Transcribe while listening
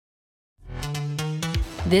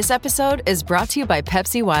This episode is brought to you by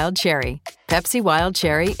Pepsi Wild Cherry. Pepsi Wild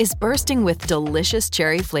Cherry is bursting with delicious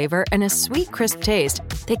cherry flavor and a sweet, crisp taste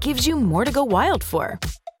that gives you more to go wild for.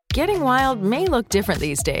 Getting wild may look different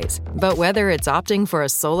these days, but whether it's opting for a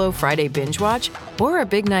solo Friday binge watch or a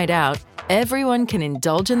big night out, everyone can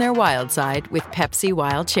indulge in their wild side with Pepsi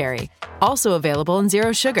Wild Cherry. Also available in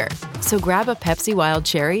zero sugar. So grab a Pepsi Wild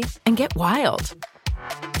Cherry and get wild.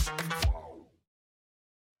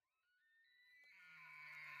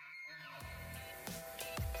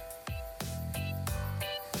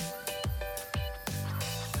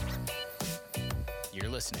 You're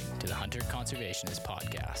listening to the Hunter Conservationist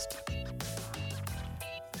Podcast.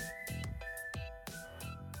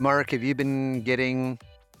 Mark, have you been getting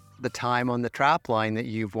the time on the trap line that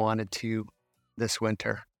you've wanted to this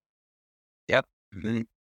winter? Yep.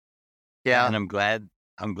 Yeah. And I'm glad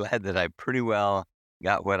that I pretty well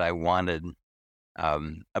got what I wanted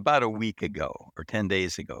about a week ago or 10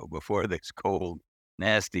 days ago before this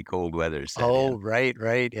nasty cold weather set in.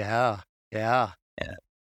 Right. Yeah. Yeah.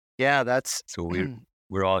 That's So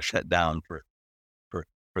we're all shut down for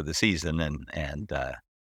the season, and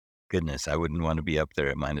goodness, I wouldn't want to be up there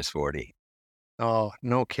at minus 40. Oh,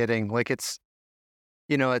 no kidding. Like it's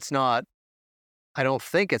not, I don't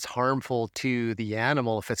think it's harmful to the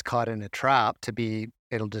animal if it's caught in a trap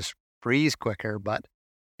it'll just freeze quicker, but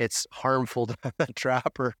it's harmful to the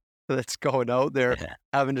trapper that's going out there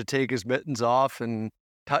having to take his mittens off and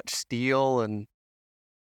touch steel and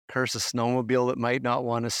curse a snowmobile that might not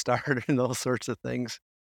want to start and those sorts of things.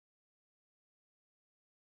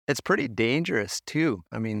 It's pretty dangerous too.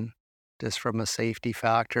 I mean, just from a safety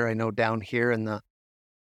factor, I know down here in the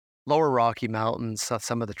lower Rocky Mountains,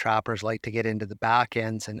 some of the trappers like to get into the back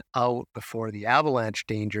ends and out before the avalanche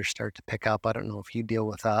dangers start to pick up. I don't know if you deal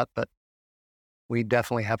with that, but we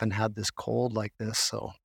definitely haven't had this cold like this.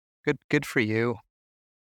 So good for you.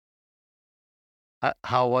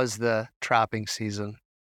 How was the trapping season?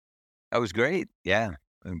 That was great. Yeah.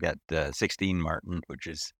 We've got 16 marten, which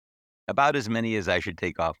is about as many as I should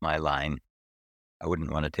take off my line. I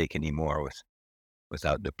wouldn't want to take any more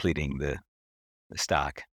without depleting the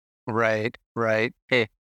stock. Right. Hey,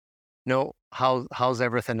 no, how's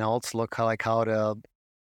everything else look? How the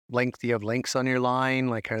length you have links on your line?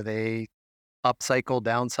 Like, are they up cycle,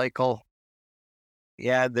 down cycle?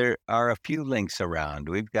 Yeah, there are a few links around.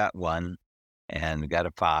 We've got one, and we've got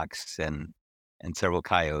a fox and several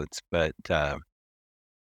coyotes, but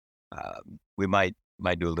we might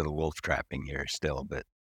do a little wolf trapping here still, but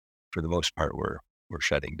for the most part, we're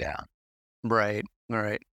shutting down. Right. All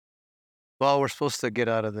right. Well, we're supposed to get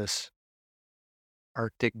out of this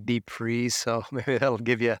Arctic deep freeze, so maybe that'll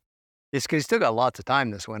give you. It's because you still got lots of time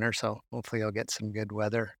this winter, so hopefully you'll get some good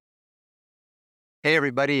weather. Hey,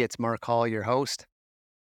 everybody, it's Mark Hall, your host.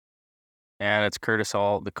 And it's Curtis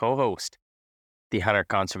Hall, the co-host. The Hunter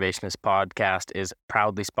Conservationist Podcast is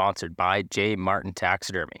proudly sponsored by J. Martin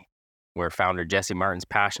Taxidermy, where founder Jesse Martin's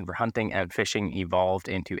passion for hunting and fishing evolved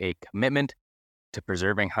into a commitment to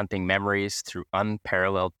preserving hunting memories through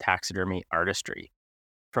unparalleled taxidermy artistry.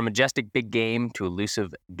 From majestic big game to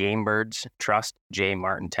elusive game birds, trust J.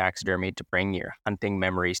 Martin Taxidermy to bring your hunting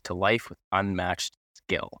memories to life with unmatched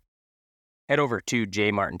skill. Head over to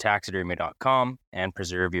jmartintaxidermy.com and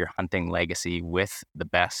preserve your hunting legacy with the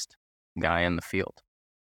best guy in the field.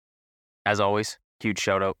 As always, huge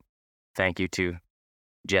shout out. Thank you to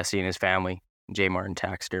Jesse and his family, J. Martin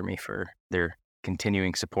Taxidermy, for their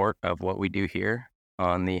continuing support of what we do here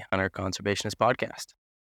on the Hunter Conservationist Podcast.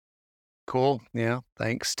 Cool. Yeah.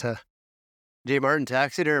 Thanks to J. Martin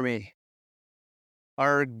Taxidermy.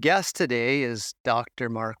 Our guest today is Dr.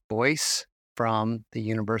 Mark Boyce from the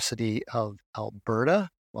University of Alberta.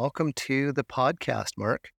 Welcome to the podcast,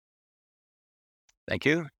 Mark. Thank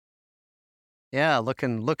you. Yeah,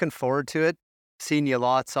 looking forward to it. Seen you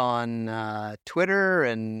lots on Twitter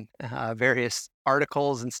and various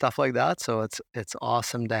articles and stuff like that. So it's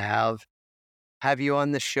awesome to have you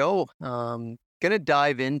on the show. Gonna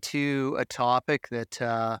dive into a topic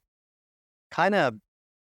that kind of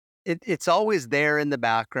it's always there in the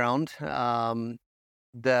background.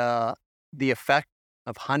 The effect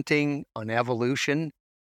of hunting on evolution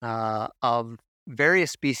of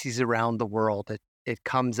various species around the world. It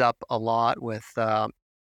comes up a lot with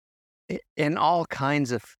in all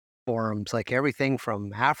kinds of forums, like everything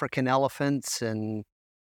from African elephants and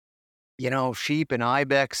sheep and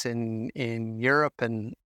ibex in Europe,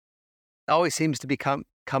 and always seems to be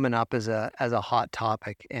coming up as a hot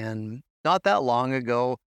topic. And not that long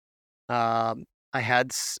ago, I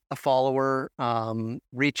had a follower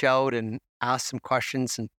reach out and ask some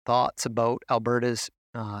questions and thoughts about Alberta's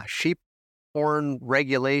sheep horn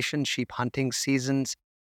regulation, sheep hunting seasons,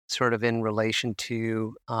 sort of in relation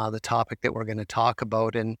to the topic that we're going to talk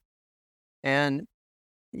about. And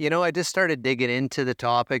I just started digging into the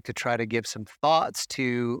topic to try to give some thoughts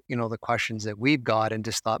to, the questions that we've got, and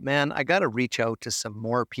just thought, man, I got to reach out to some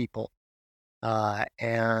more people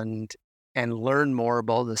and learn more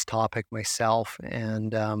about this topic myself.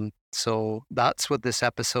 And so that's what this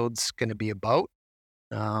episode's going to be about.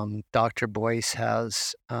 Dr. Boyce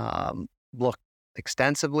has looked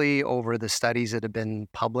extensively over the studies that have been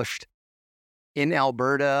published in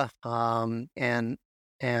Alberta, and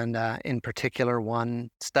in particular, one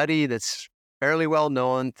study that's fairly well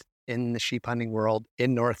known in the sheep hunting world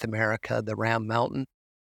in North America, the Ram Mountain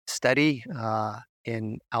study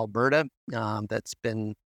in Alberta, that's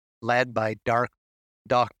been led by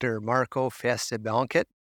Dr. Marco Fiesta-Blanquet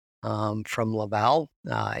from Laval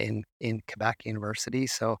in Quebec University.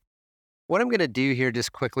 So what I'm going to do here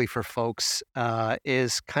just quickly for folks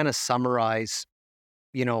is kind of summarize,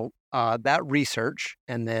 that research,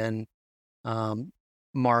 and then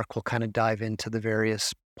Mark will kind of dive into the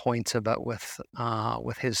various points about with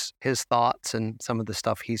his thoughts and some of the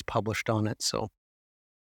stuff he's published on it. So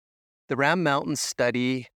the Ram Mountain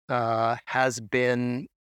study has been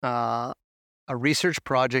a research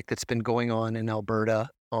project that's been going on in Alberta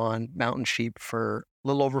on mountain sheep for a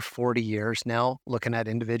little over 40 years now, looking at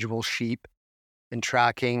individual sheep and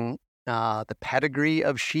tracking the pedigree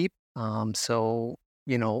of sheep. So,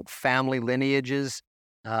 family lineages,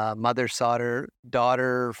 mother,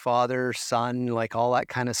 daughter, father, son, like all that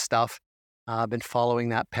kind of stuff. Been following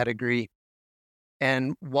that pedigree.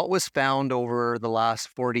 And what was found over the last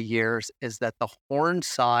 40 years is that the horn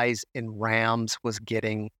size in rams was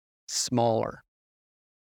getting smaller.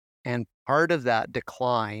 And part of that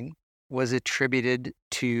decline was attributed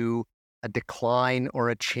to a decline or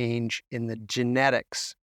a change in the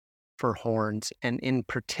genetics for horns, and in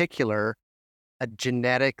particular, a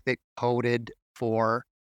genetic that coded for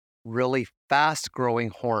really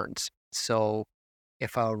fast-growing horns. So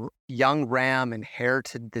if a young ram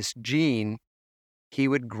inherited this gene, he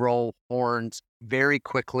would grow horns very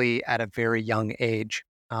quickly at a very young age.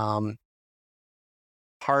 Part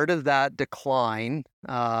of that decline,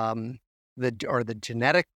 the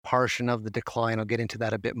genetic portion of the decline, I'll get into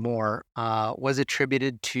that a bit more, was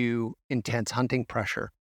attributed to intense hunting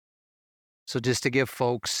pressure. So just to give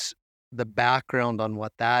folks the background on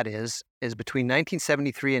what that is between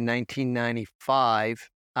 1973 and 1995,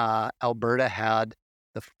 Alberta had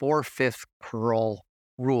the 4/5 curl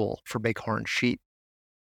rule for bighorn sheep.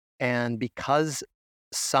 And because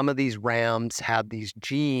some of these rams had these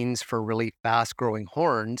genes for really fast-growing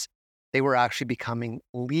horns, they were actually becoming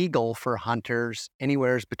legal for hunters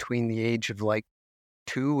anywhere between the age of like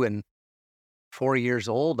 2 and 4 years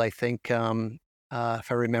old. I think,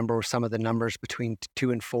 if I remember some of the numbers, between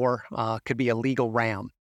 2 and 4 could be a legal ram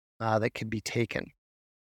that could be taken.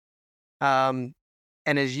 And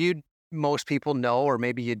as most people know, or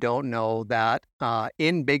maybe you don't know, that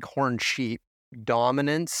in bighorn sheep,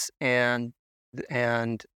 dominance and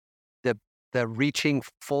the reaching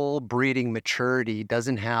full breeding maturity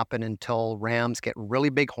doesn't happen until rams get really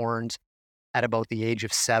big horns at about the age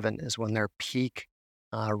of 7 is when they're peak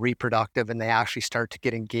reproductive, and they actually start to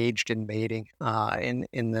get engaged in mating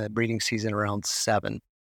in the breeding season around 7.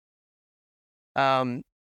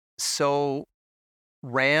 So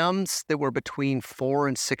rams that were between 4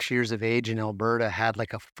 and 6 years of age in Alberta had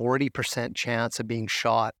like a 40% chance of being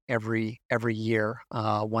shot every year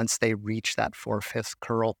once they reach that 4/5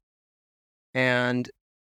 curl. And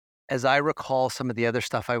as I recall, some of the other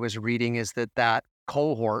stuff I was reading is that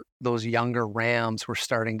cohort, those younger rams, were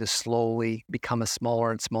starting to slowly become a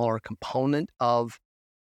smaller and smaller component of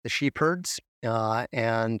the sheep herds,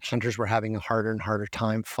 and hunters were having a harder and harder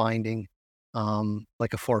time finding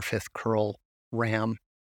like a 4/5 curl ram.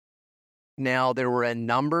 Now, there were a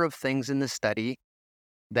number of things in the study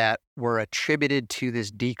that were attributed to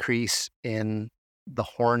this decrease in the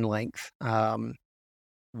horn length.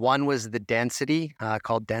 One was the density,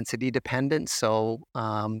 called density dependence. So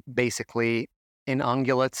basically, in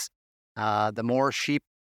ungulates, the more sheep,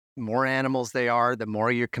 more animals they are, the more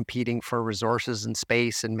you're competing for resources and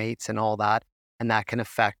space and mates and all that. And that can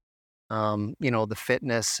affect, the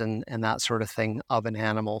fitness and that sort of thing of an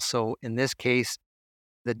animal. So in this case,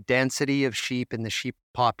 the density of sheep in the sheep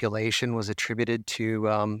population was attributed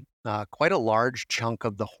to quite a large chunk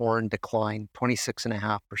of the horn decline,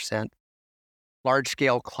 26.5%.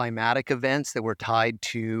 Large-scale climatic events that were tied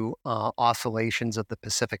to oscillations of the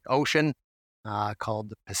Pacific Ocean, called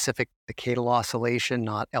the Pacific Decadal Oscillation,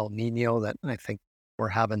 not El Nino, that I think we're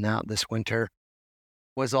having that this winter,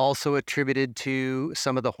 was also attributed to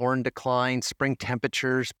some of the horn decline. Spring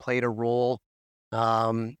temperatures played a role.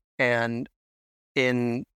 And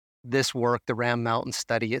in this work, the Ram Mountain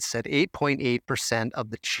study, it said 8.8%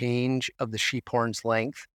 of the change of the sheep horn's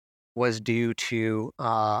length was due to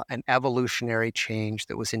an evolutionary change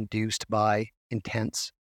that was induced by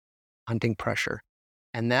intense hunting pressure.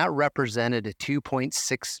 And that represented a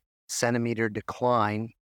 2.6 centimeter decline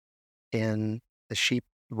in the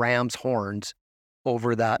ram's horns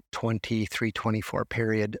over that 23-24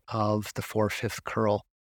 period of the 4/5 curl.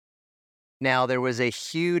 Now, there was a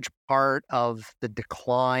huge part of the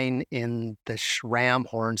decline in the ram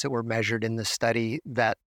horns that were measured in the study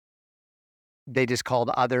that they just called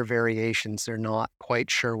other variations. They're not quite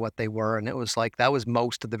sure what they were. And it was like, that was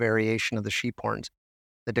most of the variation of the sheep horns.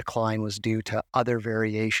 The decline was due to other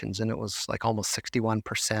variations. And it was like almost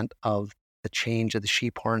 61% of the change of the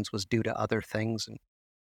sheep horns was due to other things. And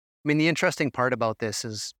I mean, the interesting part about this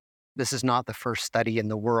is not the first study in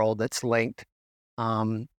the world that's linked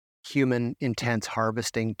human intense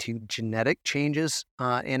harvesting to genetic changes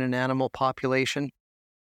in an animal population.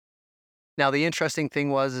 Now, the interesting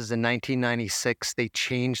thing is in 1996, they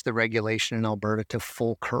changed the regulation in Alberta to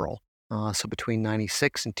full curl. So between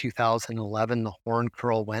 96 and 2011, the horn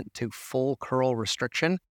curl went to full curl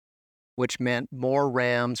restriction, which meant more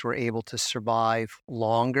rams were able to survive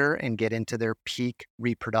longer and get into their peak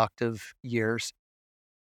reproductive years.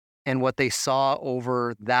 And what they saw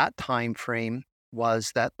over that time frame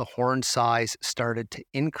was that the horn size started to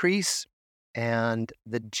increase and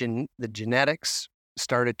the genetics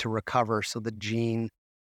started to recover. So the gene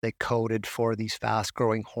that coded for these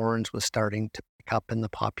fast-growing horns was starting to pick up in the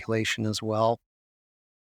population as well,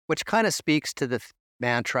 which kind of speaks to the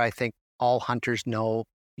mantra I think all hunters know,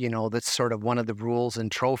 that's sort of one of the rules in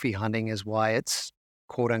trophy hunting is why it's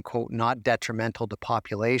quote-unquote not detrimental to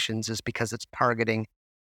populations is because it's targeting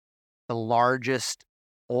the largest,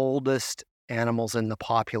 oldest animals in the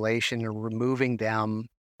population and removing them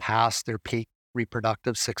past their peak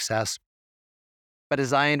reproductive success. But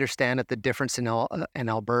as I understand it, the difference in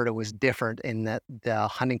Alberta was different in that the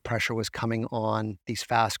hunting pressure was coming on these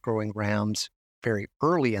fast-growing rams very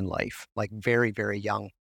early in life, like very, very young.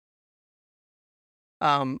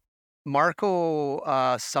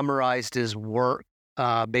 Marco summarized his work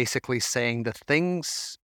basically saying the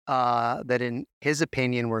things that in his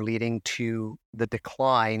opinion were leading to the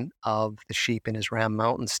decline of the sheep in his Ram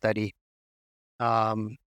Mountain study.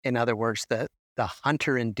 In other words, the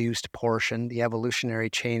hunter-induced portion, the evolutionary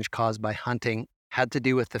change caused by hunting, had to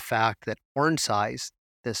do with the fact that horn size,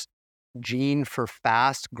 this gene for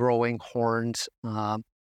fast-growing horns,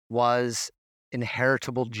 was an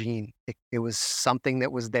inheritable gene. It was something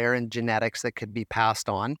that was there in genetics that could be passed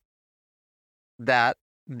on, that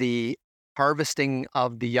the harvesting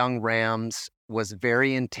of the young rams was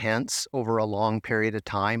very intense over a long period of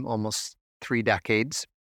time, almost 3 decades.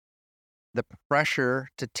 The pressure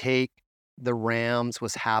to take the rams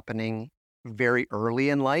was happening very early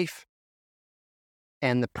in life,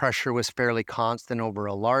 and the pressure was fairly constant over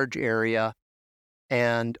a large area.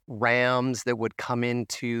 And rams that would come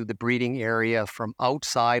into the breeding area from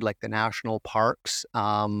outside, like the national parks,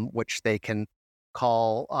 which they can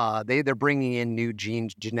call, they're bringing in new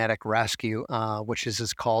genetic rescue, which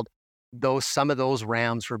is called. Some of those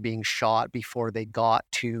rams were being shot before they got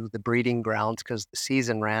to the breeding grounds because the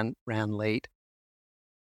season ran late.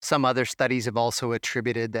 Some other studies have also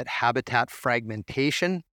attributed that habitat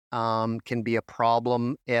fragmentation can be a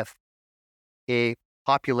problem if a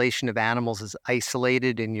population of animals is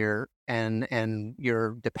isolated and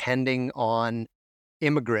you're depending on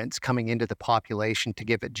immigrants coming into the population to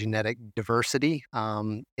give it genetic diversity.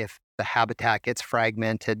 If the habitat gets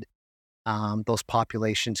fragmented, those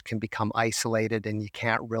populations can become isolated and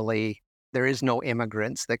there is no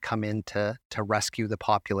immigrants that come in to rescue the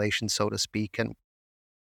population, so to speak. And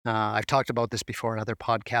I've talked about this before in other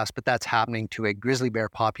podcasts, but that's happening to a grizzly bear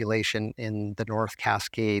population in the North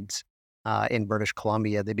Cascades in British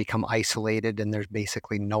Columbia. They become isolated and there's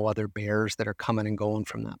basically no other bears that are coming and going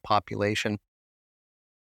from that population.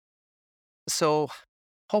 So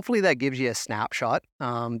hopefully that gives you a snapshot.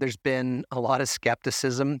 There's been a lot of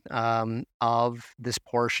skepticism of this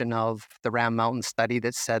portion of the Ram Mountain study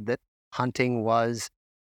that said that hunting was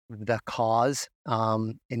the cause.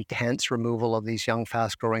 Intense removal of these young,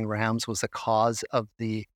 fast-growing rams was the cause of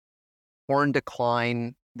the horn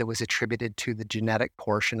decline that was attributed to the genetic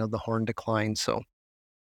portion of the horn decline. So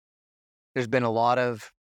there's been a lot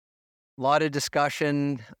of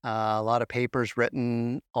discussion, a lot of papers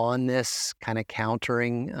written on this, kind of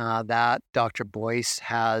countering that. Dr. Boyce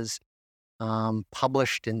has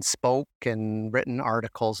published and spoke and written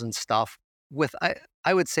articles and stuff with,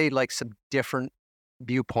 I would say, like some different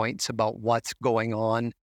viewpoints about what's going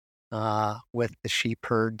on with the sheep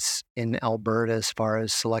herds in Alberta as far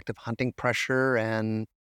as selective hunting pressure and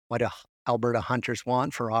what Alberta hunters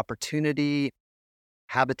want for opportunity,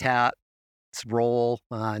 habitat's role,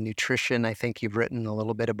 nutrition. I think you've written a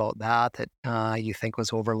little bit about that you think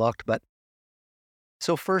was overlooked. But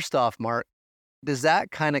so first off, Mark, does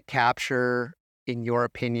that kind of capture, in your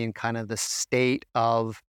opinion, kind of the state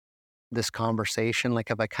of this conversation? Like,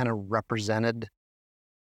 have I kind of represented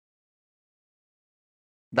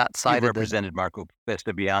that side You've of represented Marco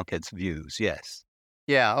Bianca's views, yes.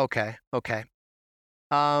 Yeah, okay.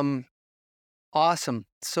 Awesome.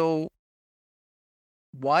 So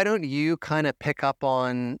why don't you kind of pick up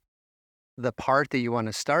on the part that you want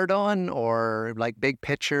to start on, or like big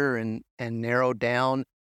picture and narrow down?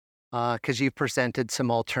 Because you've presented some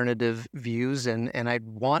alternative views, and I'd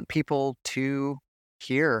want people to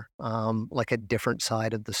hear like a different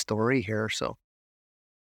side of the story here. So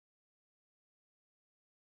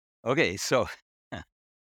Okay, so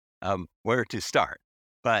where to start?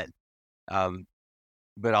 But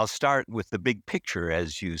I'll start with the big picture,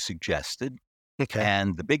 as you suggested. okay,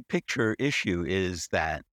 And the big picture issue is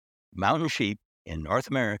that mountain sheep in North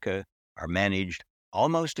America are managed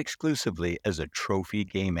almost exclusively as a trophy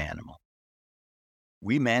game animal.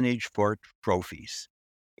 We manage for trophies.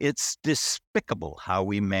 It's despicable how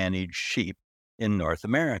we manage sheep in North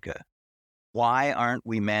America. Why aren't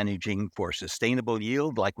we managing for sustainable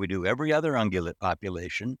yield like we do every other ungulate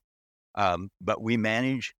population? But we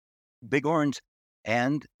manage bighorns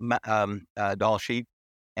and Dall sheep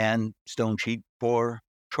and stone sheep for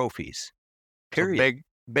trophies. so Period.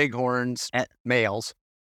 bighorns, And, males.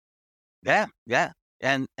 yeah.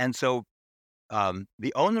 And so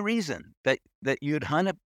the only reason that you'd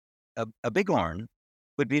hunt a bighorn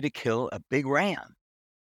would be to kill a big ram,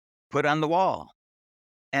 put on the wall.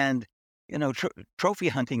 And, trophy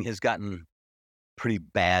hunting has gotten pretty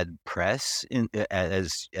bad press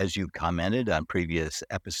as you commented on previous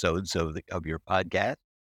episodes of your podcast.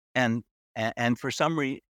 And for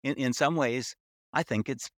in some ways, I think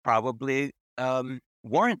it's probably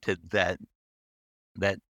warranted that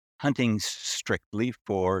hunting strictly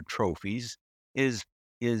for trophies is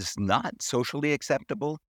not socially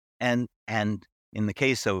acceptable. And in the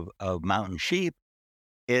case of mountain sheep,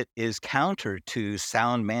 it is counter to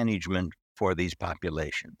sound management for these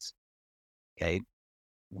populations. Okay.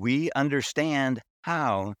 We understand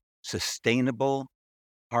how sustainable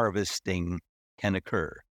harvesting can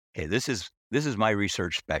occur. Okay, this is my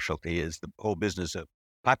research specialty, is the whole business of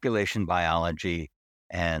population biology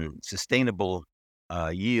and sustainable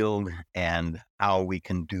yield, and how we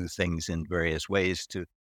can do things in various ways to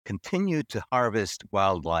continue to harvest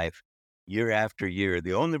wildlife year after year.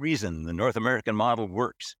 The only reason the North American model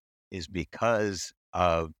works is because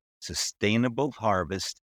of sustainable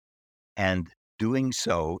harvest, and doing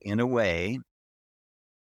so in a way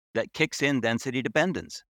that kicks in density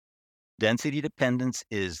dependence. Density dependence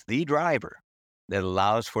is the driver that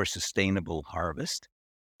allows for sustainable harvest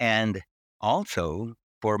and also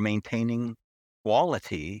for maintaining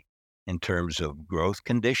quality in terms of growth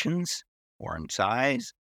conditions, horn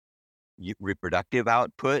size, reproductive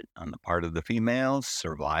output on the part of the females,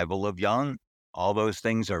 survival of young. All those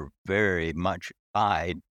things are very much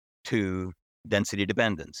tied to density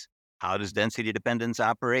dependence. How does density dependence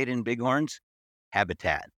operate in bighorns?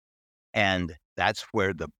 Habitat. And that's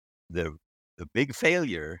where the big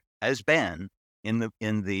failure has been in the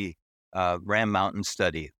Ram Mountain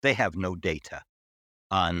study. They have no data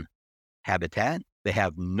on habitat. They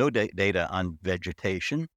have no data on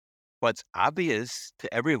vegetation. What's obvious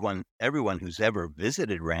to everyone who's ever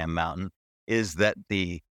visited Ram Mountain is that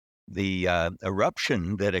the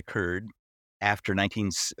eruption that occurred after they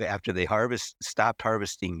stopped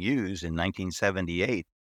harvesting ewes in 1978,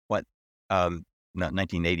 not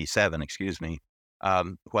 1987, excuse me.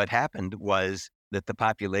 What happened was that the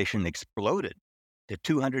population exploded to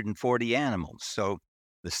 240 animals. So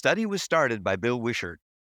the study was started by Bill Wishart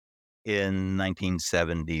in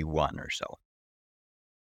 1971 or so.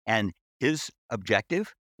 And his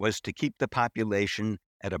objective was to keep the population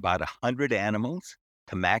at about 100 animals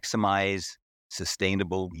to maximize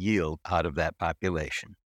sustainable yield out of that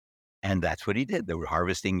population. And that's what he did. They were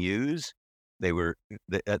harvesting ewes.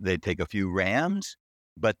 They'd take a few rams,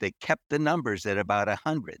 but they kept the numbers at about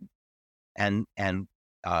 100. And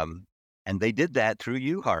they did that through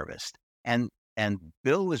ewe harvest. And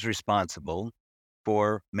Bill was responsible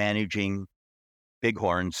for managing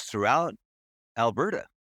bighorns throughout Alberta.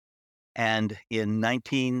 And in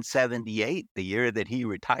 1978, the year that he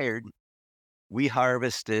retired, we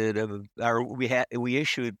harvested, we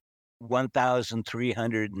issued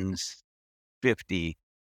 1,350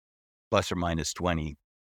 plus or minus 20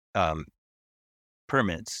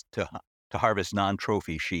 permits to harvest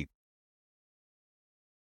non-trophy sheep.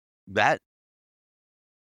 That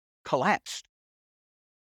collapsed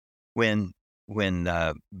when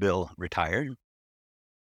Bill retired.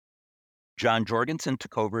 John Jorgensen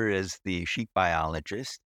took over as the sheep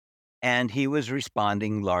biologist, and he was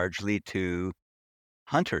responding largely to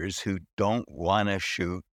hunters who don't want to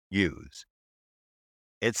shoot ewes.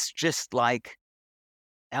 It's just like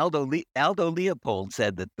Aldo Leopold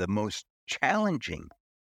said that the most challenging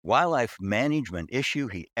wildlife management issue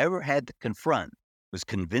he ever had to confront was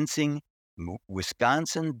convincing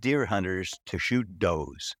Wisconsin deer hunters to shoot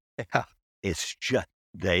does. Yeah. It's just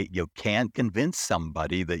you can't convince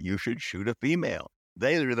somebody that you should shoot a female.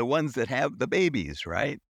 They are the ones that have the babies,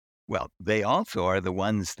 right? Well, they also are the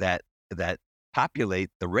ones that populate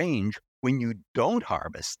the range when you don't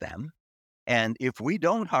harvest them. And if we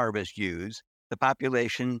don't harvest ewes, the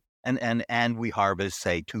population and we harvest,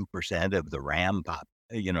 say, 2% of the ram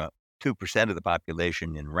 2% of the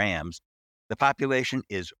population in rams, the population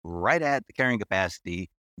is right at the carrying capacity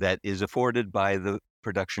that is afforded by the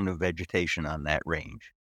production of vegetation on that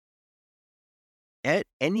range.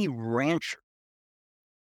 Any rancher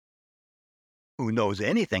who knows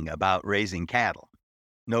anything about raising cattle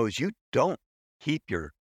knows you don't keep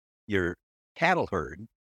your cattle herd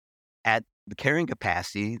at the carrying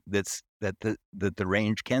capacity that the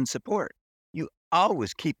range can support. You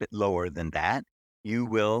always keep it lower than that. You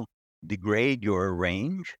will degrade your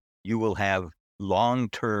range. You will have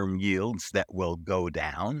long-term yields that will go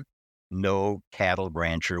down. No cattle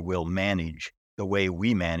rancher will manage the way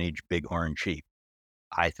we manage bighorn sheep.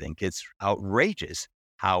 I think it's outrageous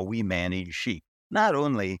how we manage sheep, not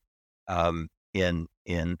only in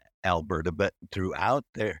Alberta, but throughout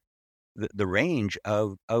the range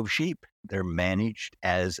of sheep. They're managed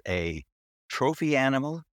as a trophy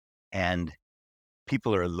animal, and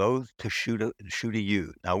people are loath to shoot a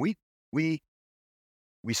ewe. Now we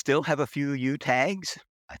still have a few ewe tags.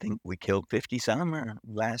 I think we killed 50 some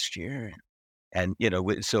last year, and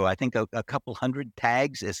so I think a couple hundred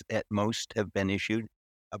tags at most have been issued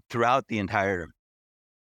throughout the entire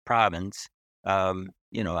province.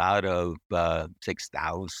 Out of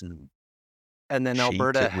 6,000. And then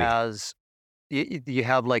Alberta has, you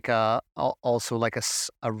have like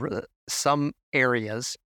some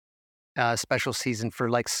areas, special season for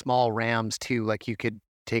like small rams too. Like you could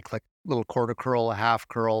take like little quarter curl, a half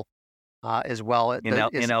curl, as well.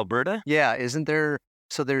 In Alberta? Yeah. Isn't there?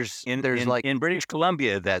 So in British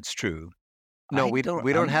Columbia, that's true. No, we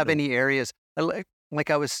don't have any areas. Like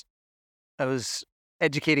I was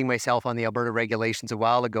educating myself on the Alberta regulations a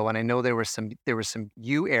while ago, and I know there were some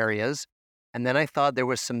ewe areas. And then I thought there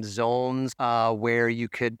was some zones where you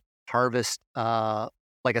could harvest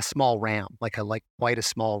like a small ram, like quite a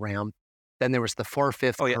small ram. Then there was the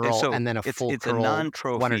 4/5 curl, so and then a full it's curl, a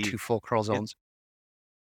non-trophy, 1 or 2 full curl zones.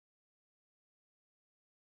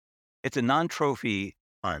 It's a non-trophy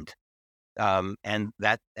hunt, and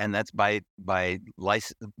that's by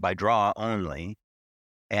draw only,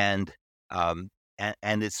 and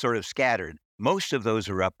it's sort of scattered. Most of those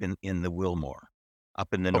are up in the Wilmore,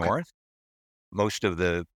 up in the north. Most of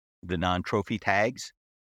the non-trophy tags,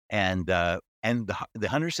 and the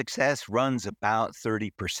hunter success runs about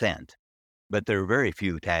 30%, but there are very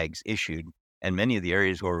few tags issued, and many of the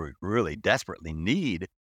areas where we really desperately need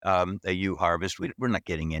a ewe harvest, we're not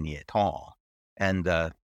getting any at all. And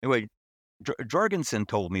anyway, Jorgensen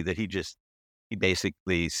told me that he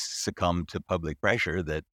basically succumbed to public pressure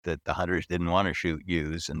that the hunters didn't want to shoot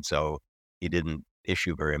ewes, and so he didn't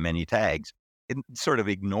issue very many tags, sort of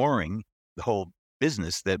ignoring the whole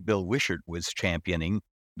business that Bill Wishart was championing,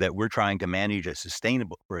 that we're trying to manage a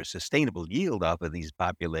sustainable yield off of these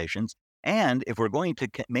populations. And if we're going to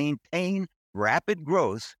maintain rapid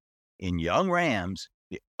growth in young rams,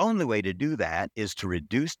 the only way to do that is to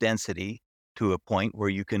reduce density to a point where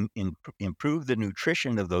you can improve the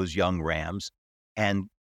nutrition of those young rams and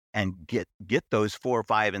get those 4,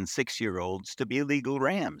 5, and 6-year-olds to be legal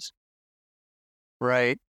rams.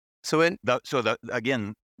 Right. So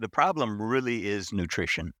again, the problem really is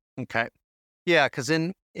nutrition. Okay. Yeah, because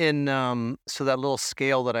so that little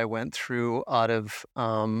scale that I went through out of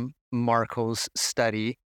Marco's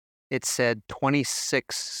study, it said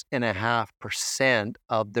 26.5%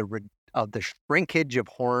 of the shrinkage of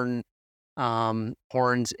horns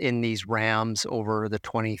in these rams over the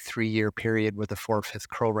 23-year period with the 4/5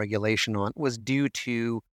 curl regulation on was due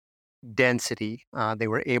to density. They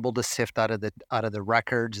were able to sift out of the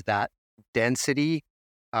records that density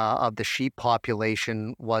of the sheep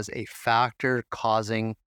population was a factor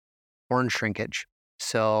causing horn shrinkage.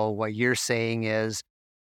 So what you're saying is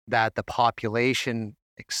that the population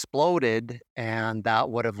exploded, and that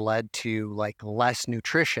would have led to like less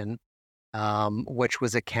nutrition, which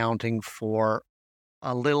was accounting for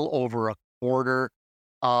a little over a quarter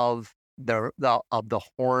of the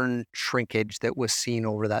horn shrinkage that was seen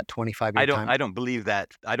over that 25-year time. I don't believe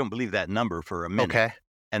that. I don't believe that number for a minute. Okay.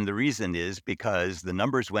 And the reason is because the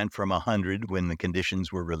numbers went from 100 when the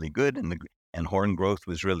conditions were really good and horn growth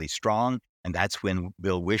was really strong. And that's when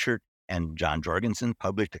Bill Wishart and John Jorgensen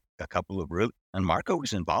published a couple of and Marco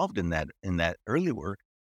was involved in that early work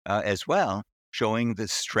as well, showing the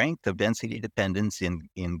strength of density dependence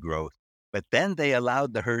in growth. But then they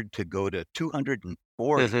allowed the herd to go to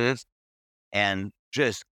 240 and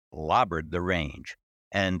just clobbered the range.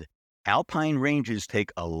 And alpine ranges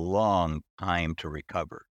take a long time to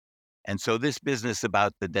recover. And so this business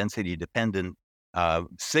about the density dependent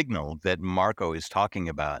signal that Marco is talking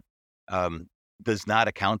about does not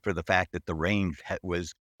account for the fact that the range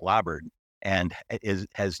was clobbered and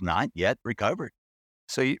has not yet recovered.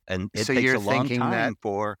 So it so takes you're a long thinking time that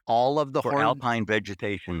for all of the horn alpine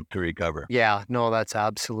vegetation to recover. Yeah, no, that's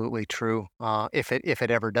absolutely true. If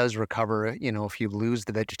it ever does recover, if you lose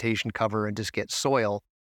the vegetation cover and just get soil,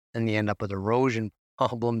 then you end up with erosion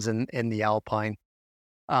problems in the alpine.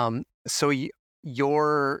 So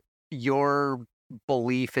your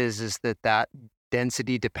belief is that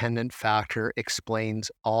density dependent factor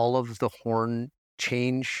explains all of the horn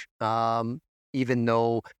change, even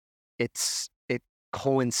though it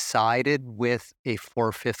coincided with a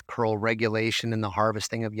 4/5 curl regulation in the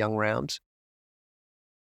harvesting of young rams?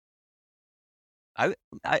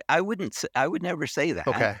 I would never say that.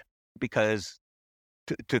 Okay. Because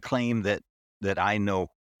to claim that I know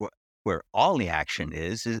where all the action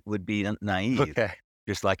is, it would be naive. Okay.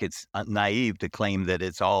 Just like it's naive to claim that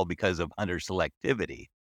it's all because of hunter selectivity.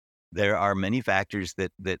 There are many factors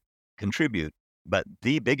that contribute, but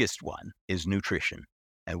the biggest one is nutrition.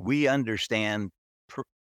 And we understand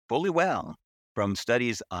fully well from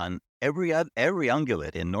studies on every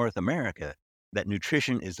ungulate in North America that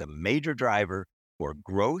nutrition is a major driver for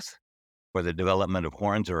growth, for the development of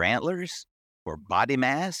horns or antlers, for body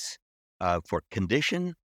mass, for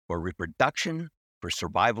condition, for reproduction, for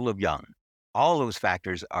survival of young. All those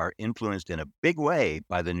factors are influenced in a big way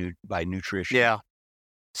by nutrition. Yeah.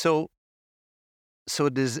 So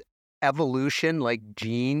does evolution, like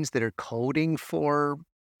genes that are coding for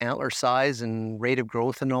antler size and rate of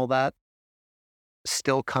growth and all that,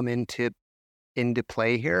 still come into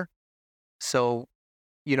play here? So,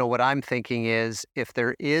 what I'm thinking is if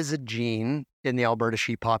there is a gene in the Alberta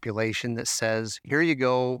sheep population that says, here you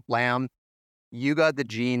go, lamb, you got the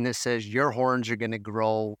gene that says your horns are going to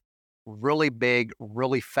grow really big,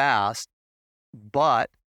 really fast, but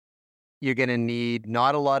you're going to need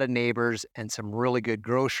not a lot of neighbors and some really good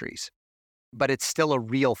groceries. But it's still a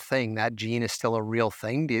real thing. That gene is still a real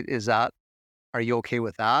thing. Are you okay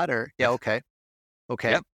with that? Or yeah, okay.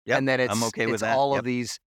 Okay. Yep. And then I'm okay with that. all of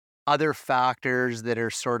these other factors that are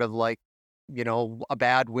sort of like, a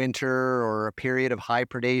bad winter or a period of high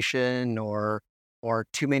predation or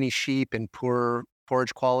too many sheep and poor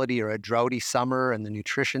forage quality or a droughty summer and the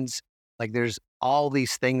nutrition's like there's all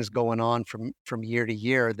these things going on from year to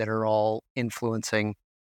year that are all influencing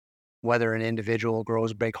whether an individual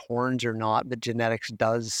grows big horns or not. But genetics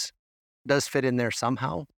does fit in there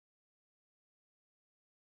somehow.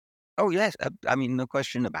 Oh, yes. I mean, no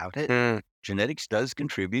question about it. Genetics does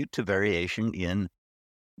contribute to variation in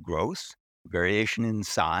growth, variation in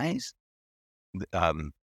size.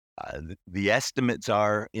 The estimates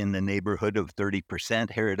are in the neighborhood of 30%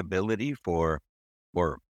 heritability for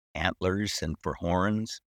antlers and for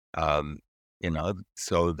horns.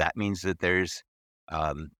 So that means that there's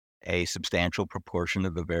a substantial proportion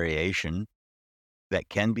of the variation that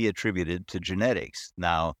can be attributed to genetics.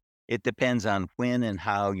 Now, it depends on when and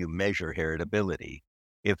how you measure heritability.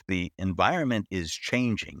 If the environment is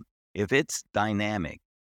changing, if it's dynamic,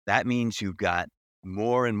 that means you've got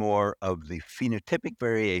more and more of the phenotypic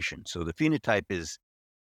variation. So the phenotype is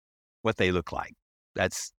what they look like.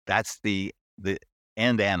 That's the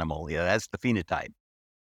end animal. Yeah, that's the phenotype.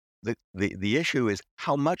 The issue is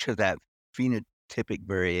how much of that phenotypic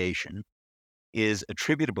variation is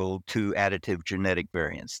attributable to additive genetic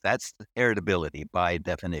variance. That's the heritability by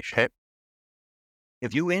definition. Okay.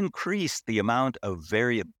 If you increase the amount of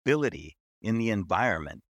variability in the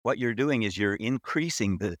environment, what you're doing is you're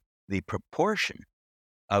increasing the proportion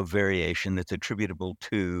of variation that's attributable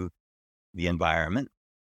to the environment,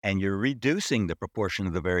 and you're reducing the proportion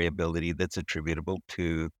of the variability that's attributable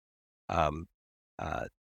to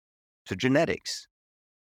genetics.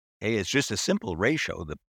 Hey, it's just a simple ratio,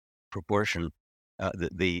 the proportion,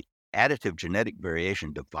 the additive genetic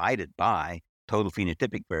variation divided by total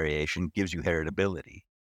phenotypic variation gives you heritability.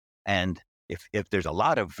 And if there's a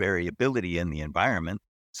lot of variability in the environment,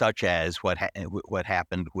 such as what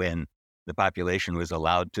happened when the population was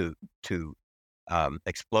allowed to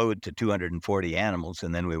explode to 240 animals,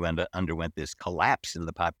 and then we underwent this collapse in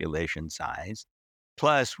the population size,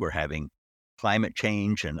 plus we're having climate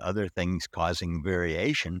change and other things causing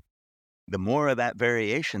variation, the more of that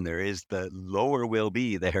variation there is, the lower will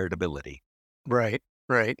be the heritability. Right.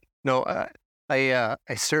 No, I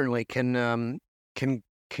certainly can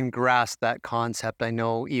grasp that concept. I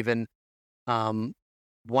know even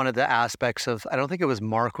one of the aspects of, I don't think it was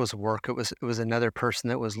Marco's work. It was another person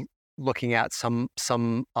that was looking at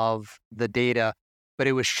some of the data, but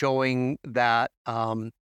it was showing that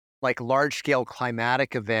like large scale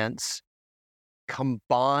climatic events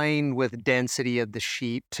combine with density of the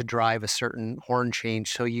sheep to drive a certain horn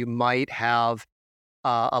change. So you might have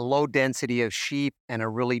a low density of sheep and a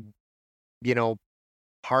really,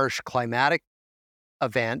 harsh climatic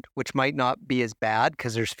event, which might not be as bad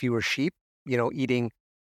because there's fewer sheep, eating,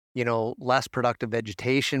 less productive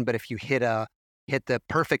vegetation. But if you hit the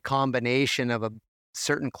perfect combination of a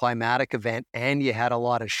certain climatic event and you had a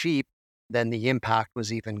lot of sheep, then the impact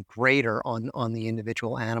was even greater on the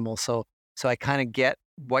individual animal. So I kind of get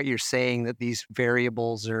what you're saying, that these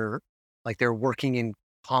variables are like they're working in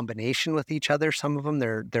combination with each other. Some of them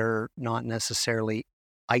they're not necessarily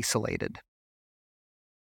isolated.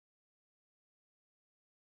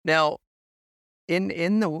 Now, in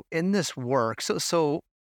this work, so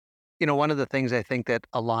one of the things I think that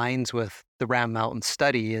aligns with the Ram Mountain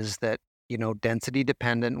study is that density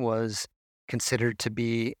dependent was considered to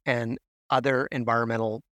be, and other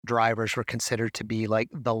environmental drivers were considered to be like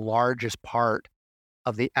the largest part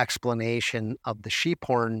of the explanation of the sheep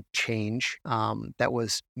horn change that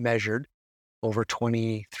was measured over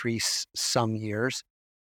 23 some years.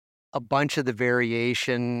 A bunch of the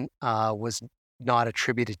variation was not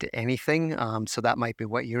attributed to anything. So that might be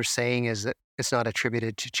what you're saying, is that it's not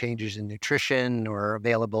attributed to changes in nutrition or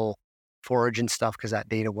available forage and stuff, because that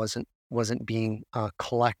data wasn't being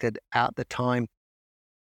collected at the time.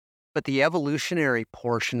 But the evolutionary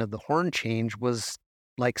portion of the horn change was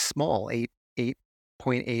like small,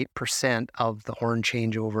 8.8% of the horn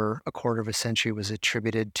change over a quarter of a century was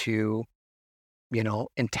attributed to,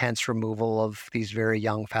 intense removal of these very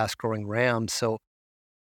young, fast-growing rams. So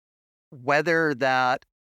whether that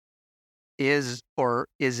is or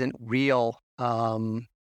isn't real, doesn't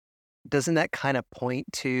that kind of point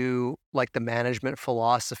to like the management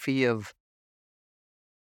philosophy of,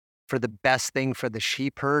 for the best thing for the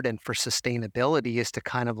sheep herd and for sustainability is to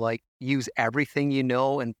kind of like use everything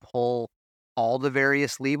and pull all the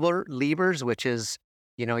various levers, which is,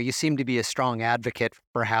 you seem to be a strong advocate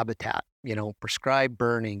for habitat, prescribed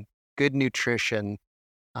burning, good nutrition,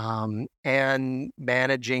 and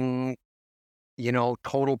managing,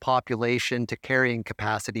 total population to carrying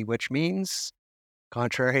capacity, which means,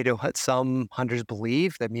 contrary to what some hunters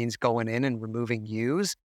believe, that means going in and removing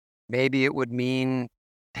ewes. Maybe it would mean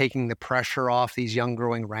taking the pressure off these young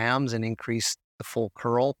growing rams and increase it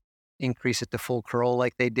to full curl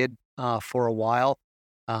like they did for a while.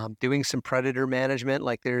 Doing some predator management,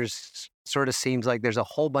 like there's sort of seems like there's a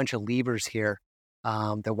whole bunch of levers here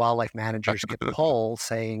that wildlife managers could pull,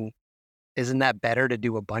 saying, isn't that better to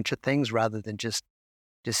do a bunch of things rather than just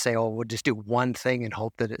say, oh, we'll just do one thing and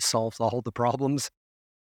hope that it solves all the problems?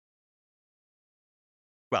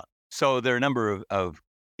 Well, so there are a number of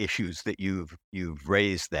issues that you've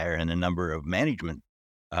raised there, and a number of management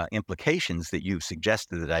implications that you've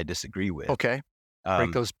suggested that I disagree with. Okay,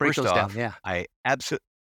 break those down. Yeah, I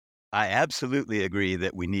absolutely agree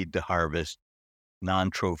that we need to harvest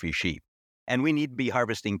non-trophy sheep, and we need to be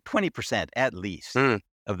harvesting 20% at least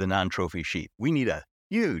of the non-trophy sheep. We need a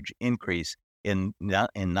huge increase in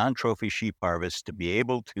non-trophy sheep harvest to be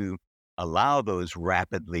able to allow those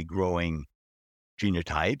rapidly growing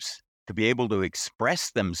genotypes to be able to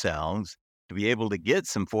express themselves, to be able to get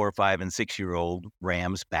some 4, 5, and 6-year-old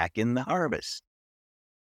rams back in the harvest.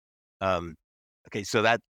 Okay, so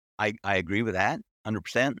that I agree with that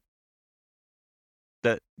 100%.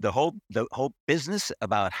 The whole business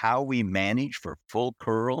about how we manage for full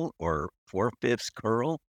curl or 4/5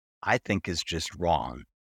 curl, I think is just wrong.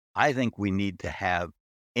 I think we need to have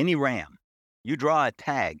any ram. You draw a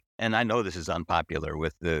tag, and I know this is unpopular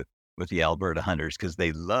with the Alberta hunters, because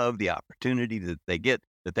they love the opportunity that they get,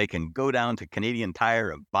 that they can go down to Canadian Tire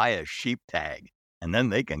and buy a sheep tag, and then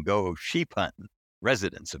they can go sheep hunting.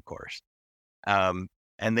 Residents, of course. And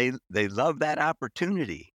they love that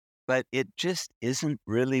opportunity, but it just isn't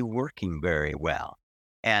really working very well.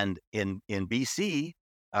 And in BC,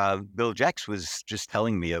 Bill Jex was just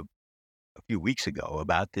telling me of a few weeks ago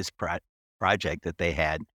about this project that they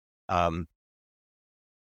had. And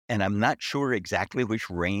I'm not sure exactly which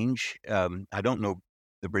range. I don't know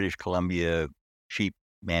the British Columbia sheep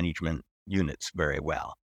management units very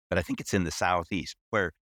well, but I think it's in the southeast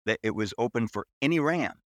where it was open for any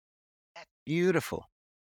ram. That's beautiful.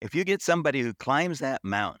 If you get somebody who climbs that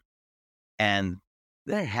mountain and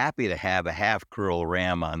they're happy to have a half curl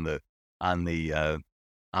ram on the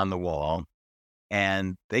wall,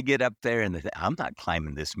 and they get up there and they think, I'm not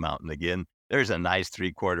climbing this mountain again. There's a nice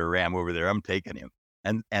 3/4 ram over there. I'm taking him.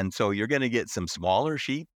 And so you're going to get some smaller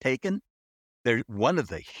sheep taken. One of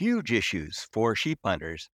the huge issues for sheep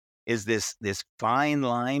hunters is this fine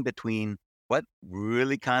line between what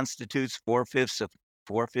really constitutes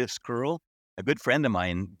 4/5 curl. A good friend of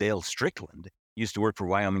mine, Dale Strickland, used to work for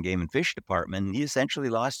Wyoming Game and Fish Department, and he essentially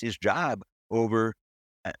lost his job over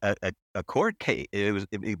a court case.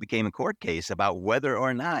 It became a court case about whether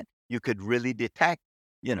or not you could really detect,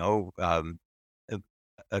 a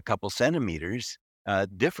couple centimeters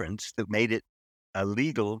difference that made it a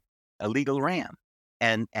legal ram.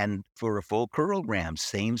 And for a full curl ram,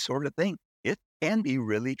 same sort of thing. It can be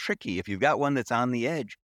really tricky if you've got one that's on the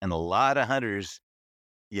edge, and a lot of hunters,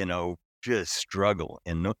 just struggle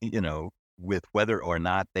and with whether or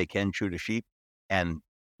not they can shoot a sheep. And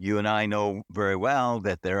you and I know very well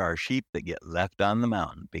that there are sheep that get left on the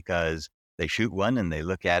mountain because they shoot one and they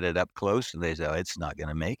look at it up close and they say, oh, it's not going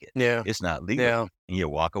to make it. Yeah. It's not legal. Yeah. And you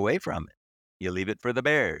walk away from it. You leave it for the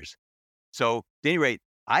bears. So at any rate,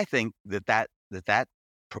 I think that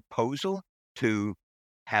proposal to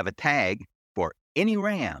have a tag for any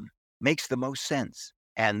ram makes the most sense.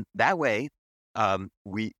 And that way,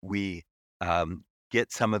 we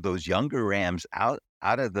get some of those younger rams out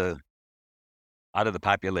of the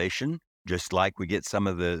population, just like we get some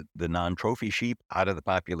of the non-trophy sheep out of the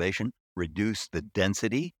population, reduce the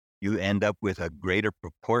density. You end up with a greater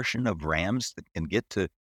proportion of rams that can get to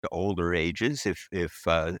older ages if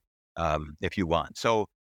you want. So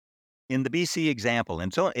in the BC example,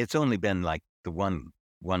 and so it's only been like the one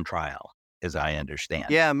trial, as I understand.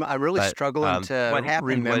 Yeah, I'm really struggling to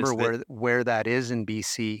remember where that is in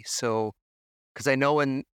BC. So, because I know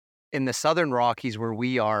in the Southern Rockies where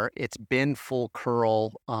we are, it's been full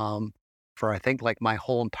curl for I think like my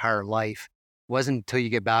whole entire life. It wasn't until you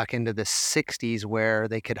get back into the 60s where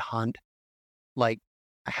they could hunt like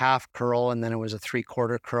a half curl, and then it was a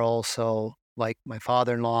 3/4 curl. So like my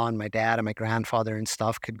father-in-law and my dad and my grandfather and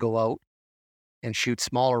stuff could go out and shoot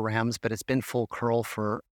smaller rams, but it's been full curl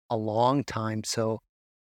for a long time. So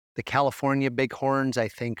the California bighorns, I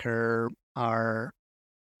think, are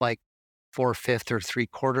like 4/5 or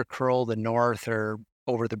 3/4 curl. The north are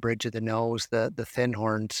over the bridge of the nose, the thin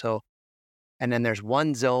horn. So, and then there's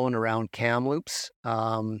one zone around Kamloops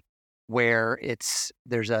where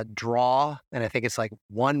there's a draw, and I think it's like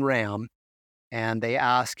one ram, and they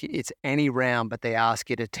ask, it's any ram, but they ask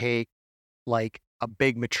you to take like a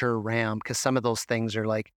big mature ram, because some of those things are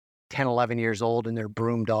like 10, 11 years old and they're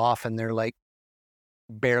broomed off and they're like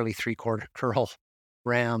barely 3/4 curl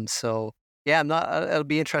rams. So yeah, it'll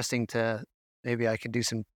be interesting maybe I could do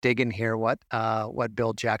some digging here what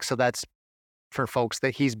Bill Jack. So that's for folks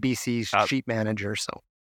that he's BC's sheep manager. So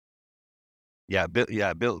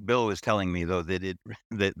Bill was telling me though that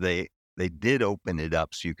they did open it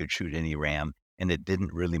up so you could shoot any ram, and it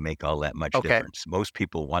didn't really make all that much difference. Most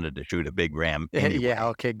people wanted to shoot a big ram anyway. Yeah,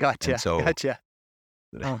 okay, gotcha. Gotcha.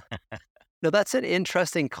 Oh. No, that's an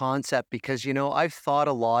interesting concept because, I've thought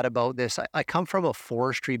a lot about this. I come from a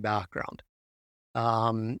forestry background,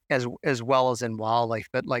 as well as in wildlife,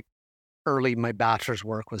 but like early, my bachelor's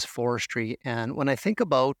work was forestry. And when I think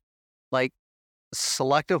about like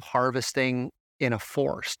selective harvesting in a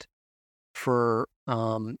forest for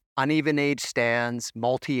uneven age stands,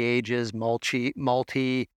 multi-ages,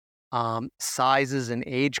 multi sizes and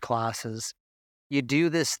age classes, you do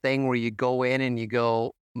this thing where you go in and you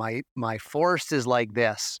go, my forest is like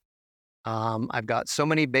this. I've got so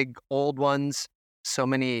many big old ones, so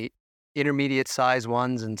many intermediate size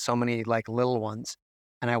ones, and so many like little ones.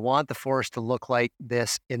 And I want the forest to look like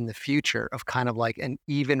this in the future, of kind of like an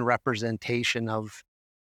even representation of.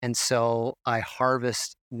 And so I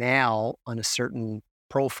harvest now on a certain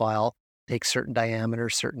profile, take certain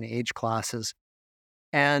diameters, certain age classes.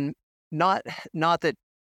 And not that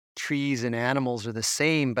trees and animals are the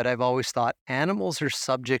same, but I've always thought animals are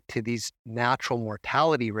subject to these natural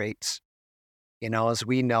mortality rates. As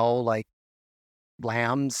we know, like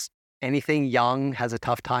lambs, anything young has a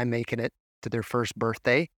tough time making it to their first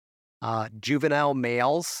birthday. Juvenile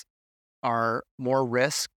males are more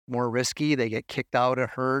risky. They get kicked out of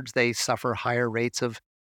herds. They suffer higher rates of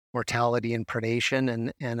mortality and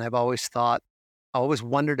predation. And I've always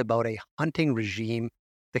wondered about a hunting regime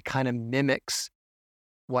that kind of mimics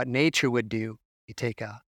what nature would do. You take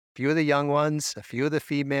a few of the young ones, a few of the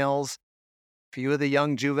females, a few of the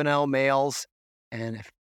young juvenile males, and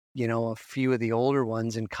a few of the older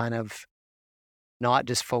ones, and kind of not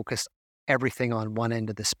just focus everything on one end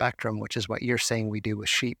of the spectrum, which is what you're saying we do with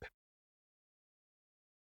sheep.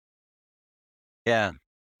 Yeah.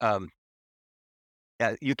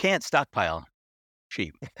 Yeah, you can't stockpile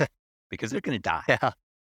sheep because they're going to die. Yeah.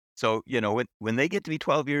 So, when they get to be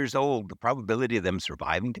 12 years old, the probability of them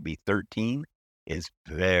surviving to be 13 is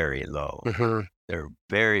very low. Mm-hmm. There are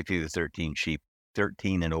very few 13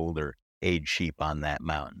 and older age sheep on that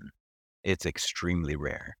mountain. It's extremely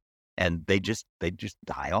rare, and they just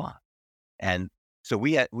die off. And so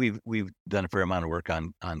we've done a fair amount of work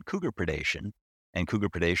on cougar predation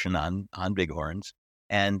on bighorns,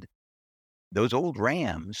 and those old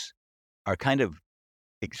rams are kind of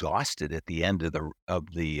exhausted at the end of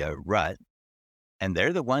the rut, and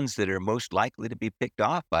they're the ones that are most likely to be picked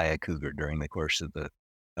off by a cougar during the course of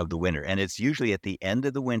the winter. And it's usually at the end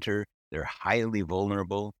of the winter. They're highly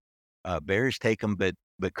vulnerable. Bears take them, but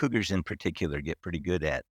cougars in particular get pretty good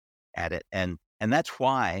at it, and that's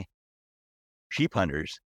why sheep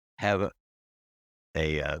hunters have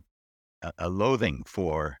a loathing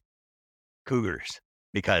for cougars,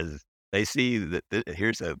 because they see that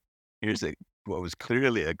here's a what was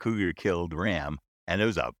clearly a cougar killed ram, and it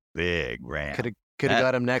was a big ram. Could have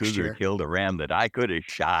got him next cougar year. Killed a ram that I could have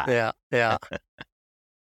shot. Yeah.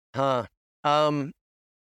 Huh.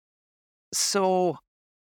 So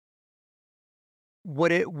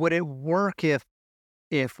would it work if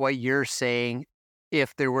what you're saying,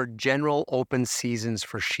 if there were general open seasons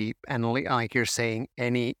for sheep, and like you're saying,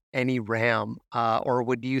 any ram, or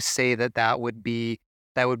would you say that would need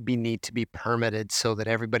to be permitted so that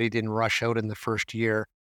everybody didn't rush out in the first year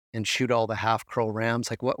and shoot all the half crow rams?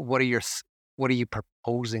 Like what are you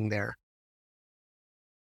proposing there?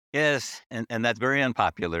 Yes, and that's very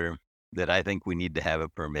unpopular. That I think we need to have a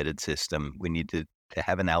permitted system. We need to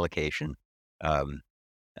have an allocation,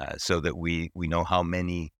 so that we know how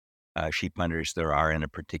many sheep hunters there are in a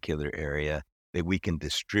particular area, that we can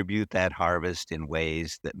distribute that harvest in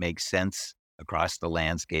ways that make sense across the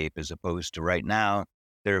landscape, as opposed to right now,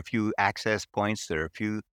 there are a few access points, there are a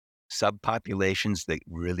few subpopulations that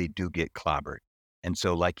really do get clobbered. And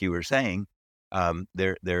so, like you were saying,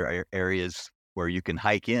 there are areas where you can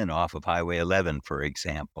hike in off of Highway 11, for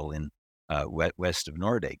example, in west of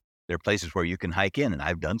Nordic. There are places where you can hike in, and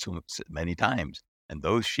I've done so many times. And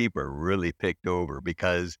those sheep are really picked over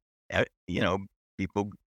because, people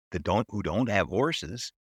who don't have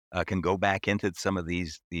horses can go back into some of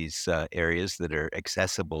these areas that are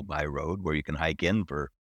accessible by road, where you can hike in for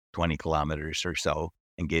 20 kilometers or so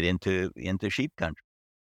and get into sheep country.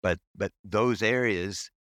 But those areas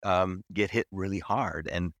get hit really hard,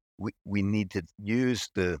 and we need to use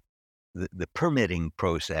the permitting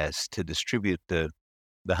process to distribute the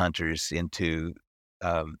hunters into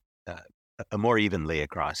more evenly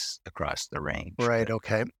across the range. Right.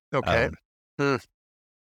 Okay.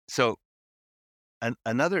 So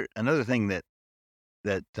another thing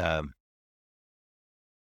that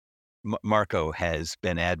Marco has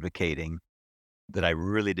been advocating that I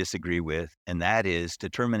really disagree with, and that is to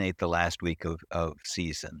terminate the last week of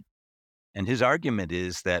season. And his argument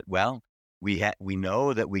is that, well, we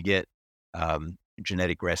know that we get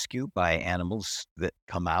genetic rescue by animals that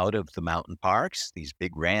come out of the mountain parks. These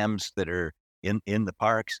big rams that are in the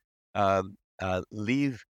parks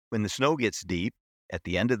leave when the snow gets deep at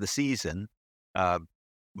the end of the season,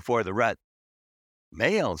 before the rut.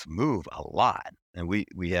 Males move a lot, and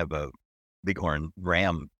we have a bighorn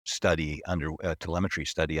ram telemetry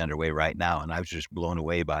study underway right now, and I was just blown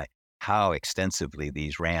away by how extensively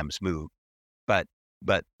these rams move. But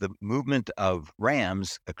the movement of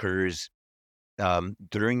rams occurs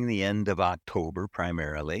during the end of October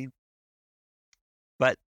primarily.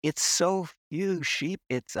 But it's so few sheep,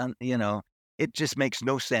 it just makes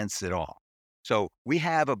no sense at all. So we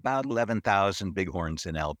have about 11,000 bighorns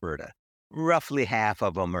in Alberta. Roughly half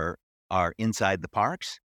of them are inside the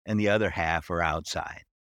parks, and the other half are outside.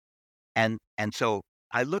 And so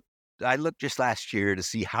I looked just last year to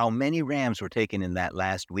see how many rams were taken in that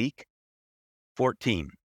last week. 14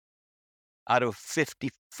 out of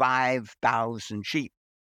 55,000 sheep.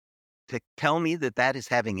 To tell me that is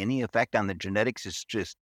having any effect on the genetics is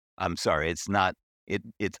just, I'm sorry, it's not.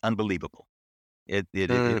 It's unbelievable. It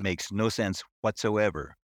makes no sense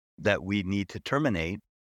whatsoever that we need to terminate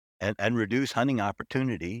and reduce hunting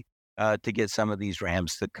opportunity to get some of these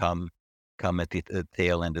rams that come at the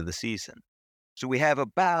tail end of the season. So we have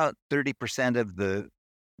about 30% of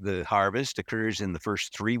the harvest occurs in the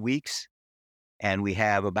first 3 weeks, and we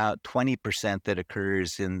have about 20% that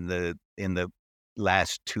occurs in the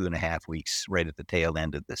last 2.5 weeks, right at the tail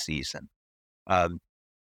end of the season.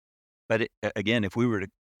 But again, if we were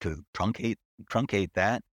to truncate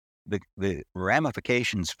that, the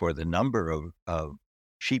ramifications for the number of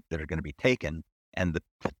sheep that are going to be taken and the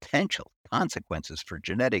potential consequences for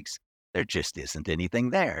genetics, there just isn't anything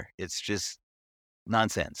there. It's just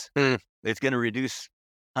nonsense. It's going to reduce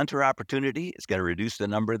hunter opportunity. It's going to reduce the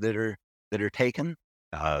number that are taken,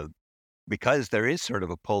 because there is sort of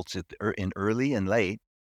a pulse in early and late.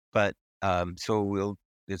 But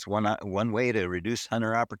it's one way to reduce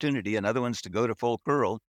hunter opportunity. Another one's to go to full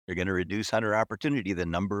curl. You're going to reduce hunter opportunity. The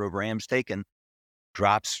number of rams taken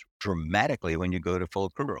drops dramatically when you go to full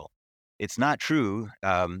curl. It's not true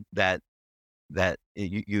that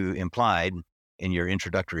you implied in your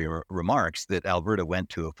introductory remarks that Alberta went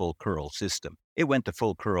to a full curl system. It went to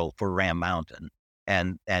full curl for Ram Mountain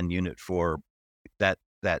and Unit 4, that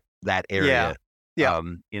area.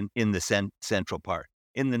 In the central part.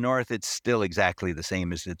 In the north, it's still exactly the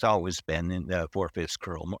same as it's always been in 4/5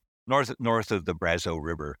 curl. North of the Brazeau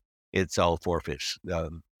River, it's all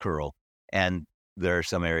 4/5 curl, and there are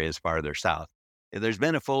some areas farther south. There's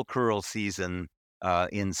been a full curl season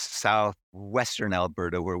in southwestern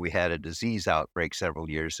Alberta where we had a disease outbreak several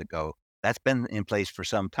years ago. That's been in place for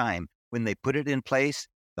some time. When they put it in place,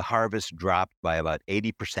 the harvest dropped by about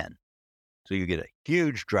 80%. So you get a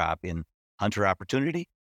huge drop in hunter opportunity,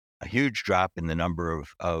 a huge drop in the number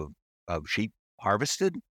of sheep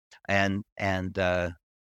harvested, and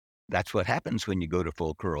that's what happens when you go to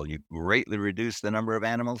full curl. You greatly reduce the number of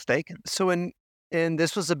animals taken. So and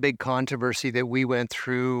this was a big controversy that we went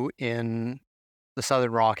through in the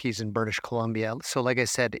Southern Rockies in British Columbia. So like I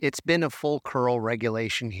said, it's been a full curl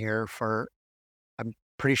regulation here for, I'm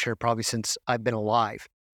pretty sure, probably since I've been alive.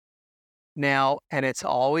 Now, and it's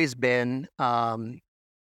always been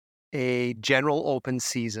a general open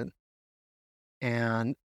season.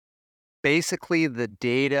 And basically the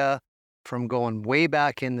data from going way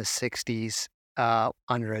back in the 60s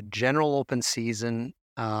under a general open season,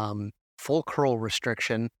 full curl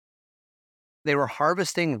restriction, they were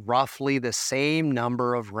harvesting roughly the same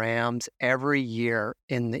number of rams every year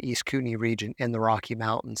in the East Kootenay region in the Rocky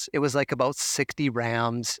Mountains. It was like about 60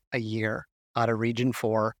 rams a year out of Region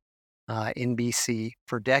 4 in BC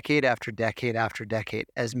for decade after decade after decade.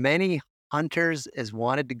 As many hunters as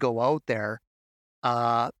wanted to go out there,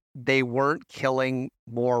 they weren't killing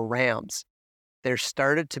more rams. There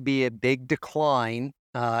started to be a big decline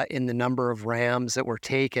in the number of rams that were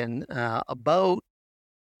taken, about,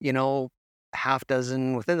 half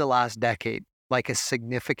dozen within the last decade, like a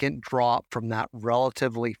significant drop from that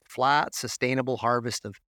relatively flat, sustainable harvest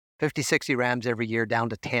of 50, 60 rams every year down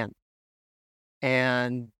to 10.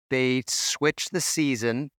 And they switched the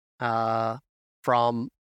season from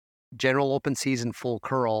general open season full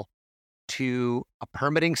curl to a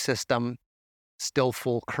permitting system, still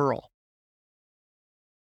full curl.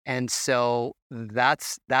 And so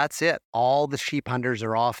that's it. All the sheep hunters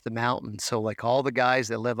are off the mountain. So like all the guys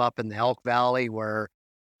that live up in the Elk Valley, where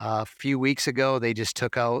a few weeks ago they just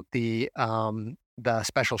took out the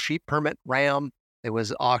special sheep permit ram. It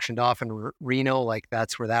was auctioned off in Reno. Like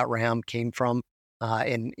that's where that ram came from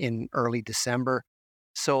in early December.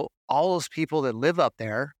 So all those people that live up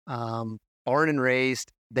there, born and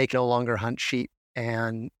raised, they can no longer hunt sheep.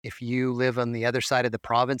 And if you live on the other side of the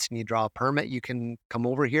province and you draw a permit, you can come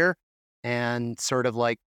over here and sort of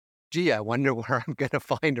like, gee, I wonder where I'm going to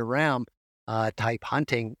find a ram type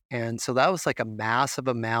hunting. And so that was like a massive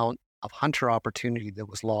amount of hunter opportunity that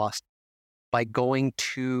was lost by going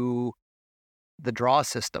to the draw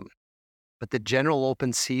system. But the general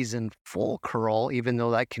open season full curl, even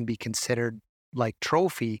though that can be considered like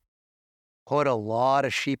trophy, put a lot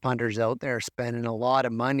of sheep hunters out there spending a lot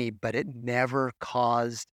of money, but it never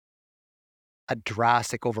caused a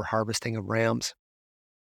drastic overharvesting of rams.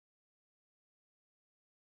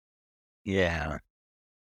 Yeah.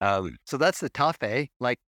 So that's the tough, eh?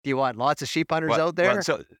 Like, do you want lots of sheep hunters out there,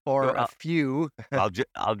 or a few? I'll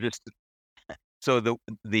just. So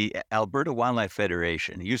the Alberta Wildlife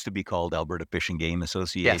Federation, it used to be called Alberta Fish and Game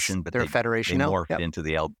Association, Yes, but they're a federation they now. morphed into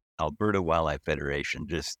the Alberta Wildlife Federation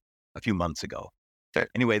just a few months ago. Okay.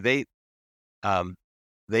 Anyway, they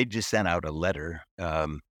just sent out a letter,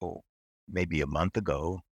 maybe a month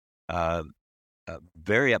ago,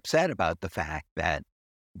 very upset about the fact that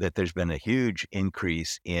there's been a huge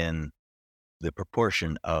increase in the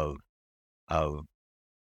proportion of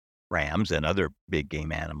rams and other big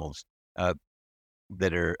game animals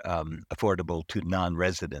that are affordable to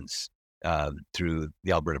non-residents through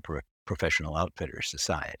the Alberta Professional Outfitters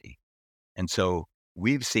Society. And so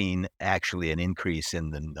we've seen actually an increase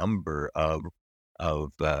in the number of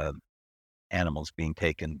animals being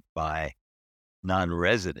taken by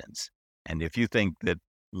non-residents. And if you think that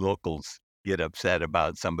locals get upset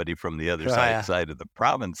about somebody from the other side of the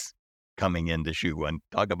province coming in to shoot one,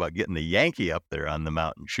 talk about getting the Yankee up there on the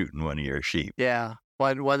mountain shooting one of your sheep. Yeah.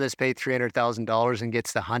 One that's paid $300,000 and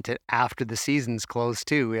gets to hunt it after the season's closed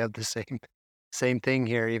too. We have the same thing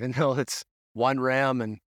here, even though it's one ram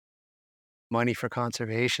and money for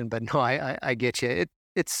conservation. But no, I get you.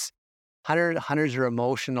 It's hunters are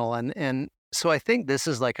emotional, and so I think this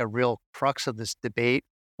is like a real crux of this debate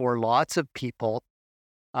for lots of people.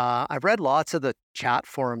 I've read lots of the chat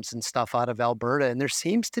forums and stuff out of Alberta, and there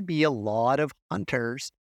seems to be a lot of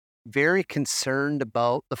hunters very concerned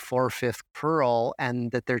about the 4/5 curl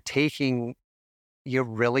and that they're taking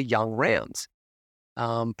really young rams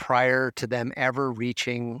prior to them ever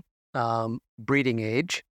reaching breeding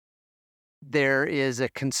age. There is a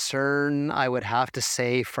concern, I would have to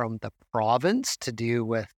say, from the province to do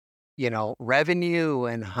with, revenue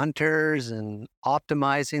and hunters and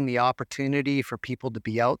optimizing the opportunity for people to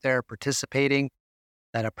be out there participating,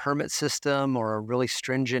 that a permit system or a really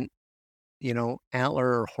stringent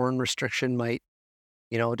antler or horn restriction might,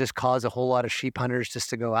 just cause a whole lot of sheep hunters just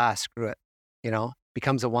to go, screw it,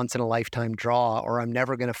 becomes a once in a lifetime draw, or I'm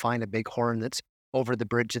never going to find a big horn that's over the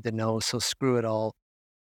bridge of the nose. So screw it all,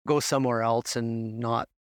 go somewhere else and not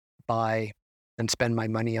buy and spend my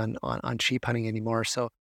money on sheep hunting anymore. So,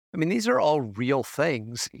 I mean, these are all real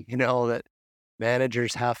things, that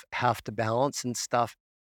managers have to balance and stuff.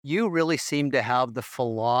 You really seem to have the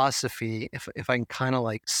philosophy, if I can kind of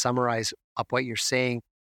like summarize up what you're saying,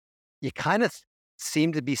 you kind of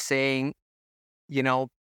seem to be saying, the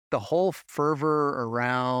whole fervor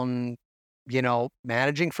around,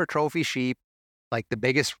 managing for trophy sheep, like the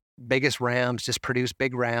biggest rams, just produce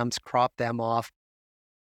big rams, crop them off.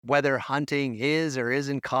 Whether hunting is or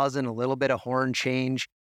isn't causing a little bit of horn change,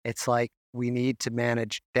 it's like we need to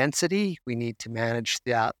manage density. We need to manage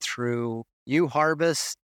that through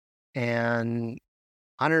harvest. And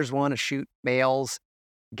hunters want to shoot males,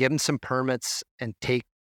 give them some permits, and take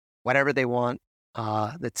whatever they want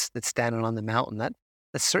that's standing on the mountain.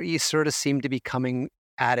 You sort of seem to be coming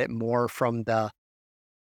at it more from the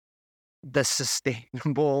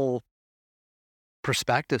sustainable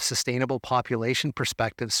perspective, sustainable population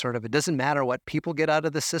perspective. Sort of, it doesn't matter what people get out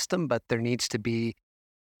of the system, but there needs to be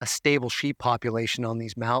a stable sheep population on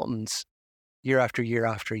these mountains year after year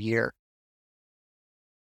after year.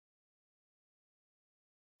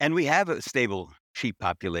 And we have a stable sheep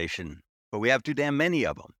population, but we have too damn many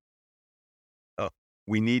of them.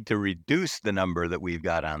 We need to reduce the number that we've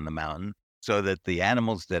got on the mountain so that the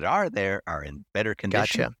animals that are there are in better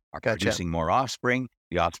condition, are producing more offspring,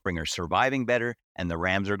 the offspring are surviving better, and the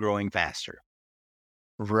rams are growing faster.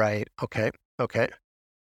 Right. Okay.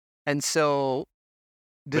 And so...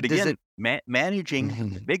 But again,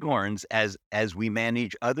 managing bighorns as we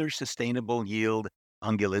manage other sustainable yield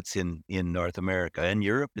ungulates in North America and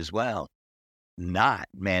Europe as well, not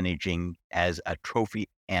managing as a trophy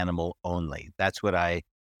animal only. That's what I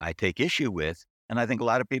take issue with, and I think a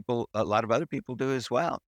lot of other people do as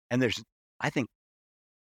well. And I think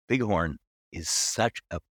bighorn is such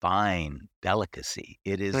a fine delicacy.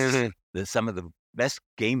 It is some of the best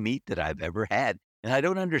game meat that I've ever had, and I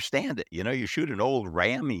don't understand it. You shoot an old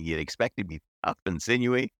ram, you'd expect it to be tough and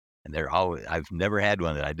sinewy. And I've never had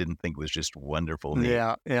one that I didn't think was just wonderful meat.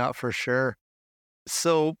 Yeah, for sure.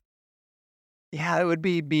 So, yeah, it would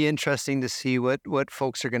be interesting to see what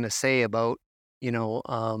folks are going to say about,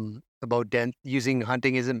 using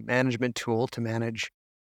hunting as a management tool to manage,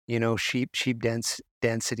 sheep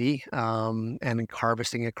density, and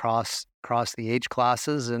harvesting across the age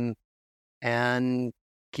classes and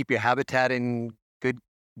keep your habitat in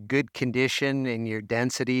good condition and your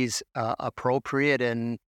densities appropriate,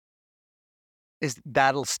 and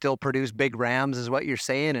that'll still produce big rams, is what you're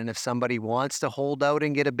saying. And if somebody wants to hold out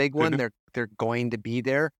and get a big one, they're going to be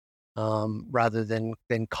there, rather than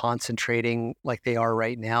concentrating like they are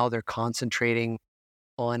right now. They're concentrating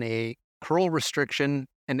on a curl restriction.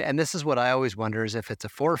 And this is what I always wonder, is if it's a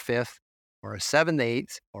 4/5 or a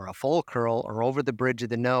 7/8 or a full curl or over the bridge of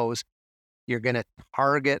the nose, you're going to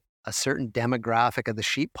target a certain demographic of the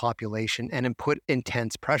sheep population and then put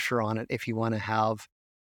intense pressure on it if you want to have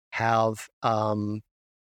a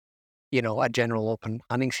general open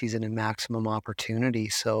hunting season and maximum opportunity.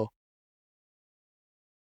 So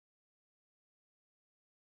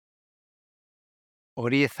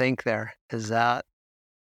what do you think there? Is that...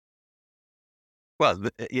 Well,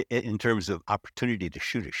 in terms of opportunity to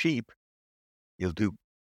shoot a sheep,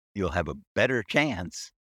 you'll have a better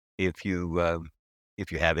chance if you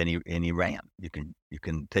have any ram. You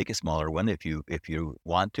can take a smaller one if you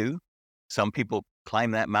want to. Some people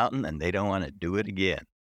climb that mountain and they don't want to do it again,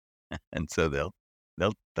 and so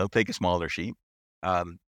they'll take a smaller sheep.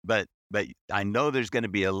 But I know there's going to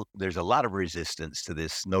be there's a lot of resistance to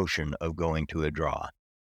this notion of going to a draw,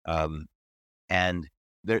 and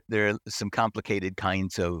there are some complicated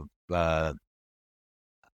kinds of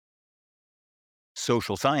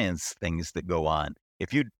social science things that go on.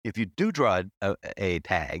 If you do draw a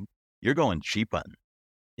tag, you're going sheep hunting.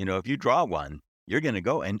 If you draw one, you're going to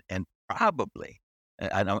go and probably,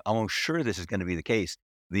 and I'm almost sure this is going to be the case,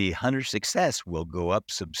 the hunter success will go up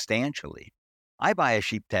substantially. I buy a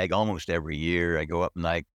sheep tag almost every year. I go up and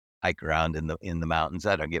I hike around in the mountains.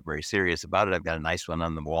 I don't get very serious about it. I've got a nice one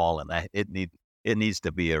on the wall, and it needs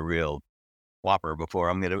to be a real whopper before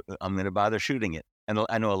I'm gonna bother shooting it. And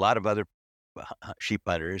I know a lot of other sheep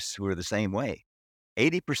hunters who are the same way.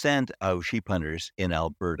 80% of sheep hunters in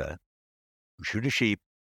Alberta who shoot a sheep,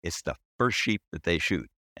 it's the first sheep that they shoot,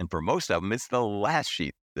 and for most of them, it's the last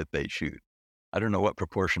sheep that they shoot. I don't know what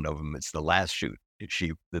proportion of them it's the last sheep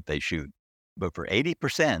that they shoot. But for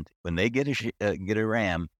 80%, when they get a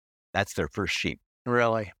ram, that's their first sheep.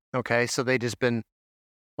 Really? Okay, so they just been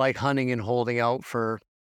like hunting and holding out for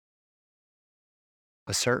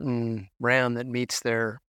a certain ram that meets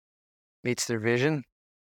their vision.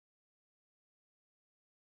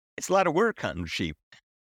 It's a lot of work hunting sheep.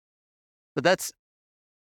 But that's,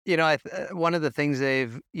 one of the things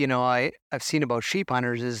I've seen about sheep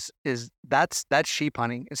hunters is that's sheep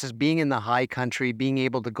hunting. It's just being in the high country, being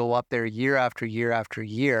able to go up there year after year after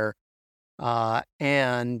year,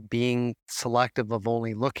 and being selective of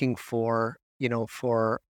only looking for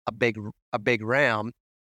a big ram,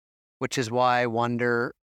 which is why I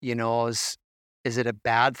wonder, is it a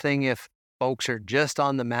bad thing if folks are just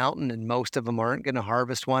on the mountain and most of them aren't going to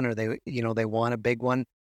harvest one, or they want a big one?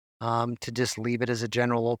 To just leave it as a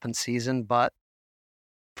general open season, but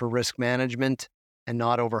for risk management and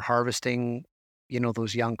not over harvesting,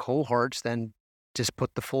 those young cohorts, then just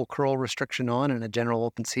put the full curl restriction on in a general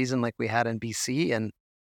open season like we had in BC, and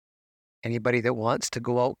anybody that wants to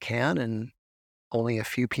go out can, and only a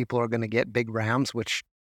few people are going to get big rams, which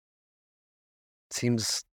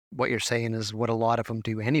seems what you're saying is what a lot of them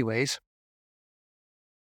do anyways.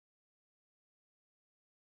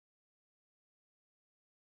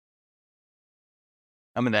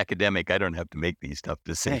 I'm an academic. I don't have to make these tough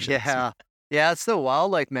decisions. Yeah. It's the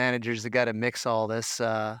wildlife managers that got to mix all this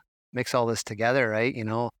together, right?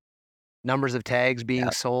 Numbers of tags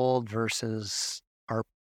being sold versus are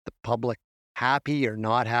the public happy or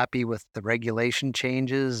not happy with the regulation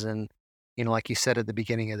changes? And, like you said at the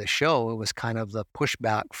beginning of the show, it was kind of the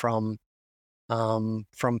pushback from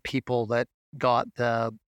people that got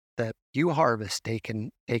the ewe harvest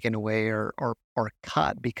taken away or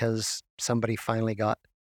cut because somebody finally got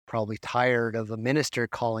probably tired of the minister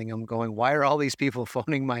calling them, going, "Why are all these people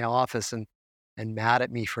phoning my office and mad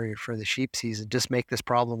at me for the sheep season? Just make this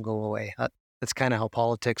problem go away." That's kind of how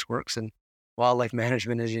politics works and wildlife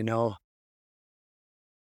management, as you know.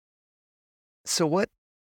 So what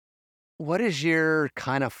is your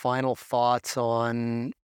kind of final thoughts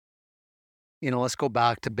on, let's go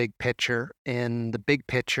back to big picture, and the big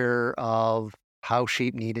picture of how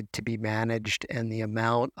sheep needed to be managed and the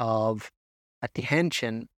amount of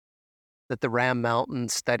attention that the Ram Mountain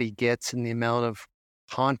study gets and the amount of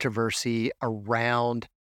controversy around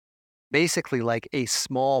basically like a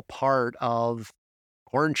small part of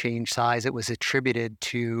horn change size. It was attributed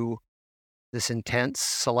to this intense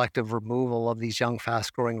selective removal of these young,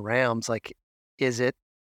 fast-growing rams. Like,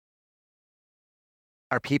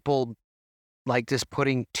 are people like just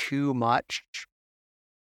putting too much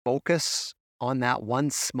focus on that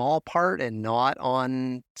one small part and not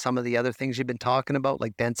on some of the other things you've been talking about,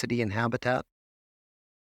 like density and habitat?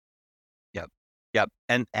 Yep.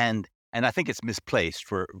 And I think it's misplaced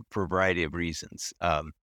for a variety of reasons.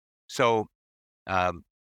 So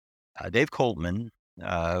Dave Coltman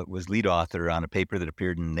was lead author on a paper that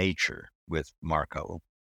appeared in Nature with Marco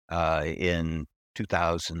in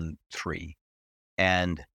 2003.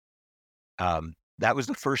 And that was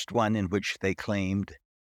the first one in which they claimed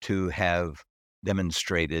to have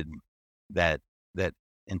demonstrated that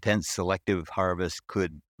intense selective harvest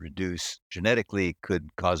could could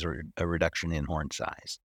cause a reduction in horn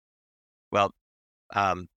size. Well,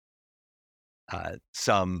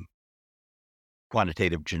 some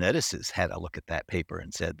quantitative geneticists had a look at that paper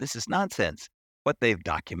and said, "This is nonsense. What they've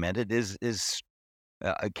documented is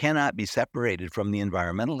cannot be separated from the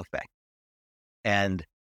environmental effect." And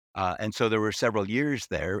And so there were several years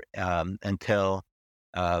there until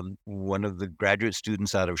one of the graduate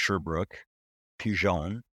students out of Sherbrooke,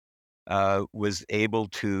 Pigeon, was able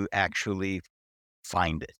to actually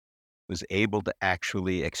find it, was able to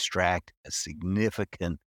actually extract a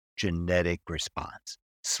significant genetic response.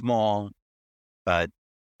 Small, but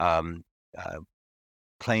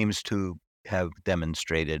claims to have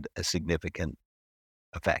demonstrated a significant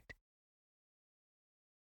effect.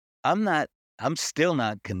 I'm still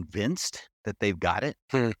not convinced that they've got it.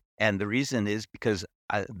 And the reason is because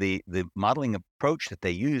the modeling approach that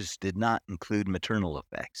they used did not include maternal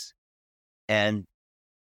effects. And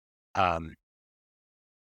I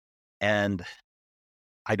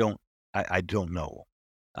don't know.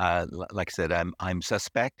 Like I said, I'm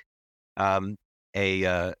suspect.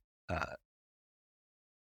 A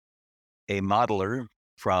modeler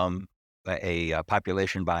from a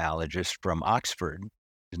population biologist from Oxford,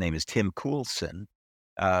 his name is Tim Coulson,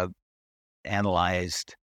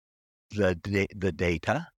 analyzed the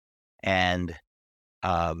data and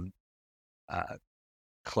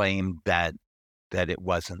claimed that it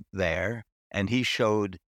wasn't there, and he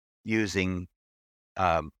showed using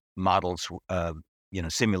models,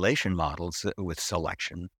 simulation models with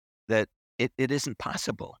selection, that it isn't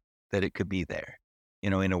possible that it could be there.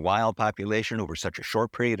 In a wild population over such a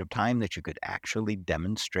short period of time that you could actually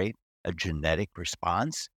demonstrate a genetic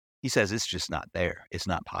response. He says it's just not there. It's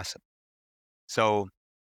not possible. So,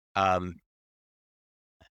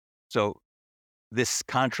 this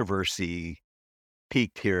controversy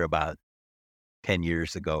peaked here about 10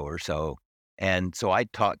 years ago or so. And so I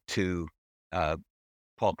talked to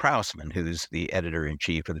Paul Krausman, who's the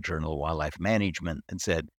editor-in-chief of the Journal of Wildlife Management, and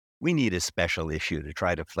said, we need a special issue to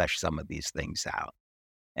try to flesh some of these things out.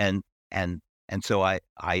 And so I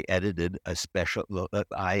edited a special,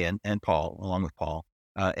 and Paul, along with Paul,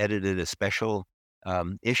 edited a special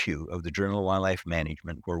issue of the Journal of Wildlife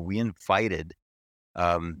Management where we invited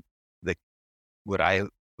what I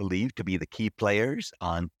believe to be the key players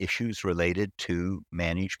on issues related to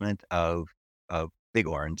management of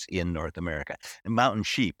bighorns in North America and mountain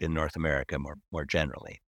sheep in North America more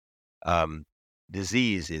generally.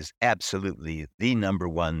 Disease is absolutely the number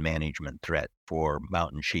one management threat for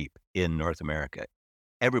mountain sheep in North America.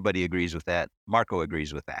 Everybody agrees with that. Marco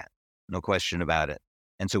agrees with that. No question about it.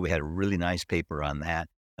 And so we had a really nice paper on that.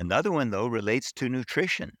 Another one, though, relates to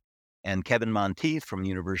nutrition. And Kevin Monteith from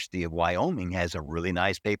University of Wyoming has a really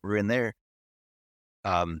nice paper in there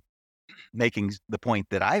making the point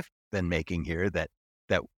that I've been making here, that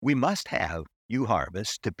we must have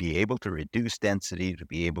U-harvest to be able to reduce density, to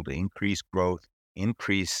be able to increase growth,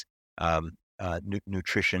 increase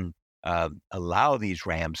nutrition, allow these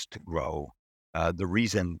rams to grow. The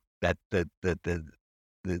reason that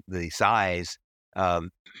the size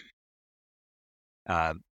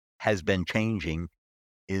has been changing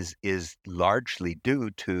is largely due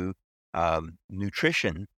to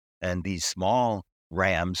nutrition and these small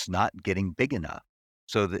rams not getting big enough.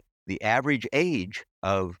 So the average age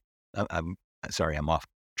of I'm sorry, I'm off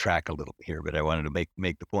track a little here, but I wanted to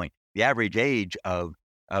make the point. The average age of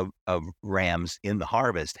rams in the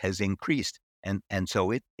harvest has increased, and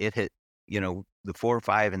so it hit, the 4,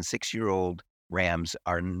 5, and 6-year-old rams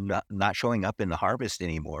are not showing up in the harvest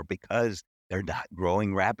anymore because they're not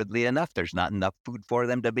growing rapidly enough. There's not enough food for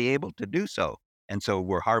them to be able to do so. And so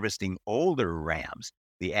we're harvesting older rams.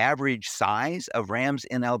 The average size of rams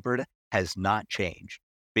in Alberta has not changed,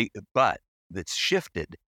 but it's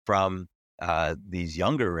shifted from these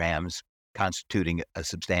younger rams constituting a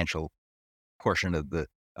substantial portion of the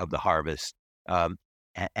harvest,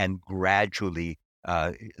 and gradually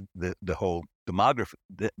the whole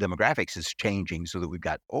demographics is changing, so that we've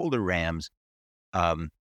got older rams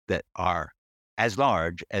that are as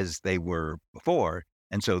large as they were before.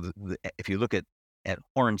 And so if you look at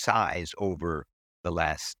horn size over the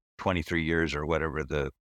last 23 years or whatever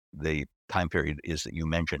the time period is that you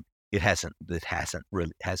mentioned, it hasn't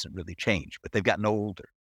really changed, but they've gotten older.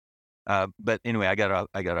 But anyway, I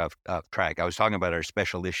got off track. I was talking about our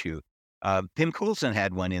special issue. Tim Coulson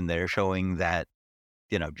had one in there showing that,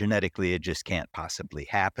 genetically it just can't possibly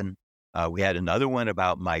happen. We had another one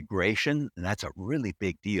about migration, and that's a really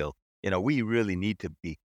big deal. We really need to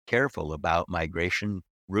be careful about migration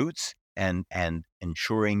routes and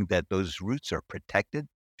ensuring that those routes are protected,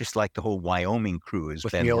 just like the whole Wyoming crew has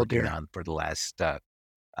been working on for the last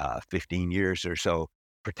 15 years or so.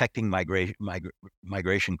 Protecting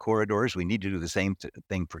migration corridors. We need to do the same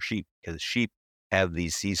thing for sheep, because sheep have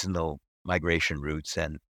these seasonal migration routes,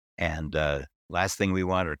 and last thing we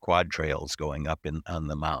want are quad trails going up on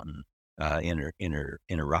the mountain,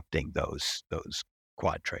 interrupting those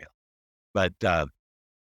quad trails. But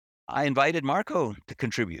I invited Marco to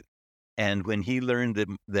contribute. And when he learned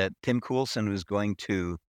that Tim Coulson was going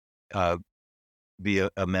to be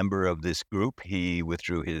a member of this group, he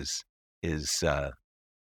withdrew his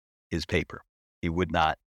paper. He would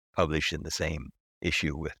not publish in the same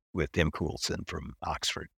issue with Tim Coulson from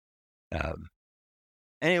Oxford.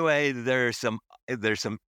 Anyway, there's some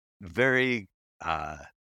very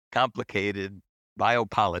complicated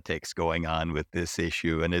biopolitics going on with this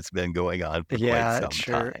issue, and it's been going on for quite some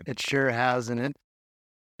time. It sure has, and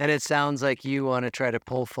it sounds like you want to try to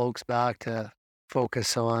pull folks back to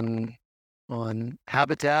focus on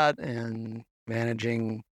habitat and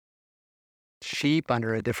managing sheep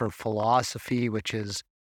under a different philosophy, which is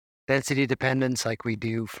density dependence, like we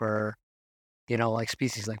do for, like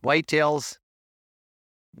species like whitetails.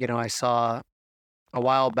 I saw a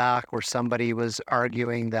while back where somebody was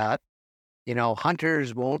arguing that,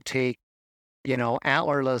 hunters won't take,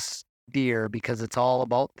 antlerless deer because it's all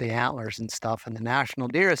about the antlers and stuff. And the National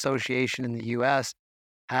Deer Association in the U.S.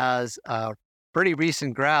 has a pretty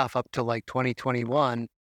recent graph up to like 2021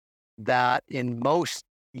 that in most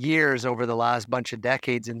years over the last bunch of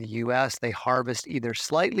decades in the U.S., they harvest either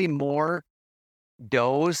slightly more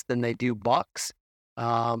does than they do bucks.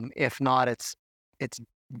 If not, it's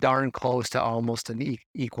darn close to almost an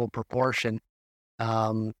equal proportion,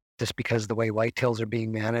 just because of the way whitetails are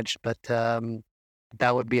being managed. But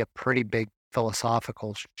that would be a pretty big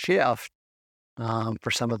philosophical shift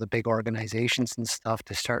for some of the big organizations and stuff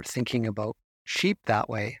to start thinking about sheep that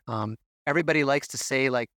way. Everybody likes to say,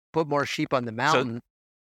 like, put more sheep on the mountain,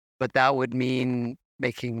 but that would mean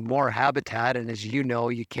making more habitat. And as you know,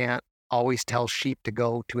 you can't always tell sheep to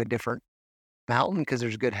go to a different mountain because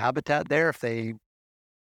there's good habitat there. If they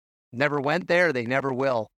never went there, they never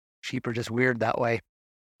will. Sheep are just weird that way.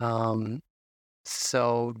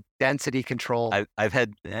 So density control. I've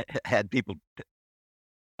had people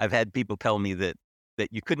tell me that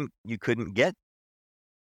you couldn't get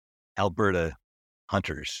Alberta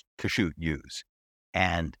hunters to shoot ewes,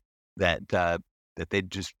 and that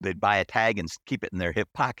they'd buy a tag and keep it in their hip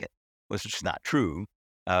pocket. Well, it's just not true.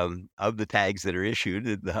 Of the tags that are issued,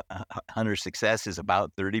 the hunter success is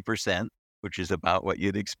about 30%, which is about what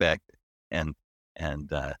you'd expect. And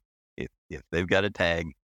if they've got a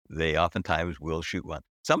tag, they oftentimes will shoot one.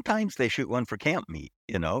 Sometimes they shoot one for camp meat,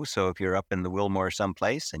 So if you're up in the Wilmore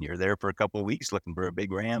someplace and you're there for a couple of weeks looking for a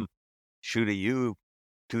big ram, shoot a ewe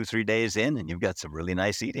 2-3 days in, and you've got some really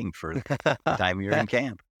nice eating for the time you're in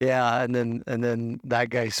camp. Yeah, and then that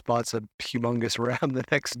guy spots a humongous ram the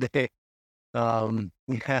next day. Yeah,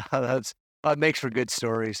 that makes for good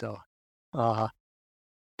stories. So,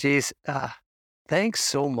 geez, thanks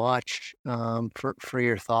so much for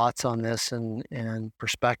your thoughts on this and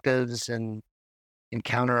perspectives and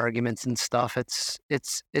counter arguments and stuff. It's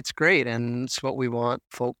great, and it's what we want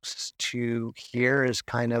folks to hear is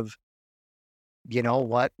kind of,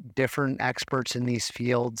 what different experts in these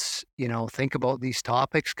fields, think about these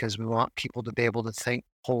topics, because we want people to be able to think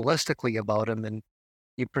holistically about them. And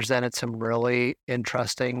you presented some really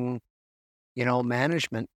interesting,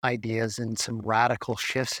 management ideas and some radical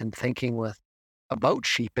shifts in thinking about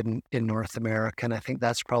sheep in North America. And I think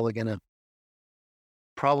that's probably going to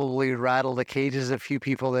rattle the cages of a few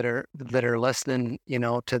people that are listening,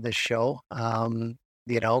 to this show,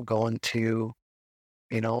 going to,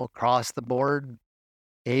 across the board,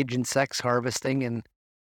 age and sex harvesting and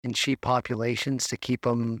in sheep populations to keep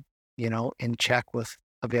them, in check with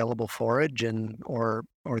available forage or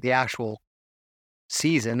the actual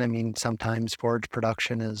season. I mean, sometimes forage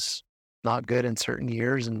production is not good in certain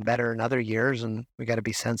years and better in other years, and we got to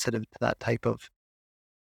be sensitive to that type of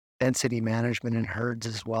density management in herds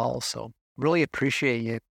as well. So really appreciate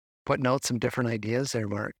you putting out some different ideas there,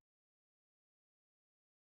 Mark.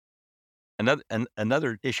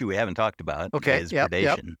 Another issue we haven't talked about is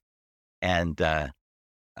predation. And I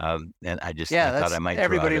thought I might.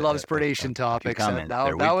 Everybody loves predation topics.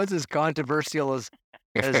 That was as controversial as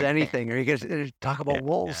anything. Are you going to talk about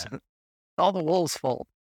wolves? Yeah. All the wolves' fault.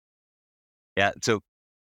 Yeah. So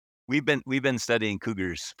we've been studying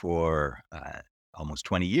cougars for almost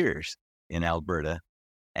 20 years in Alberta,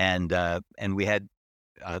 and we had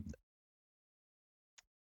a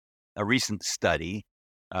recent study.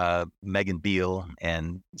 Megan Beal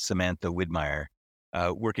and Samantha Widmeyer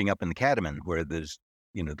working up in the Catamount, where there's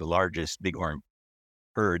the largest bighorn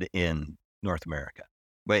herd in North America,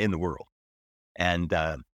 but in the world, and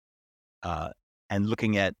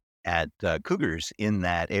looking at cougars in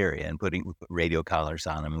that area and we put radio collars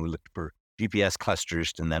on them, and we looked for GPS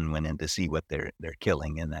clusters, and then went in to see what they're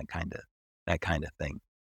killing and that kind of thing,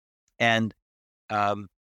 and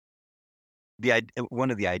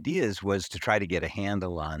one of the ideas was to try to get a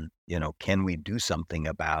handle on, can we do something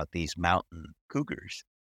about these mountain cougars?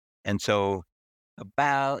 And so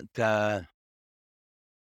about,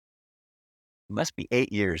 must be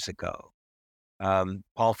 8 years ago,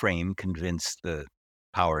 Paul Frame convinced the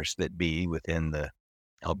powers that be within the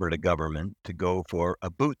Alberta government to go for a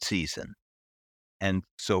boot season. And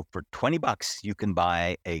so for $20, you can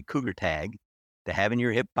buy a cougar tag to have in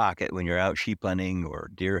your hip pocket when you're out sheep hunting or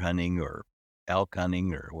deer hunting or elk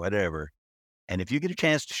hunting or whatever. And if you get a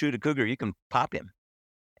chance to shoot a cougar, you can pop him.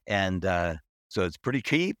 And so it's pretty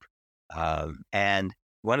cheap. And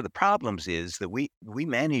one of the problems is that we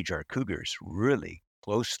manage our cougars really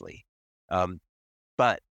closely,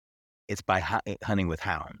 but it's by hunting with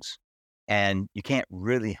hounds. And you can't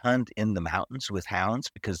really hunt in the mountains with hounds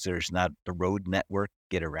because there's not the road network to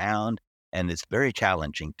get around, and it's very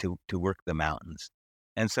challenging to work the mountains.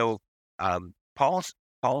 And so Paul's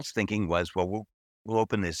thinking was, well, we'll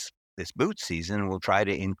open this boot season and we'll try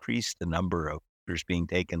to increase the number of cougars being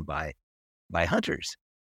taken by hunters.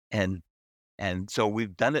 And so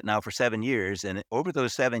we've done it now for 7 years, and over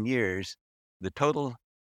those 7 years, the total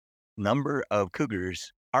number of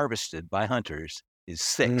cougars harvested by hunters is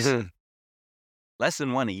 6. Mhm. Less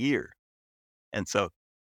than 1 a year. And so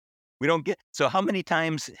we don't get, so how many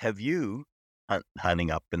times have you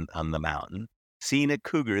hunting up on the mountain seen a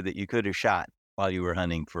cougar that you could have shot while you were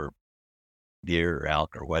hunting for deer or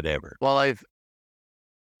elk or whatever? Well, I've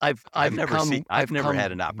never come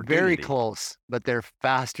had an opportunity. very close, but they're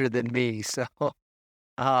faster than me. So,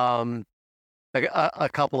 a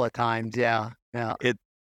couple of times, yeah. Yeah.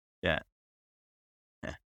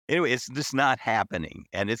 Anyway, it's just not happening.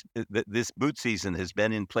 And this boot season has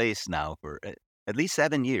been in place now for at least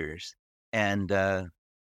 7 years. And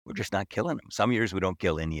we're just not killing them. Some years we don't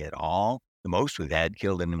kill any at all. The most we've had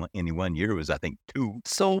killed in any 1 year was, I think, 2.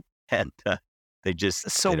 So, And they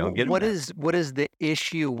don't get them. what is the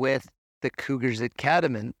issue with the cougars at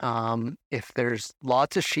Catamount? If there's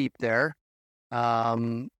lots of sheep there,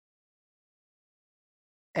 and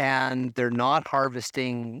they're not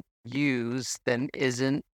harvesting ewes, then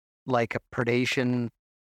isn't like a predation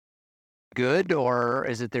good, or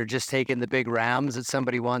is it they're just taking the big rams that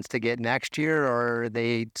somebody wants to get next year, or are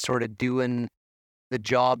they sort of doing the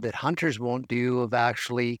job that hunters won't do of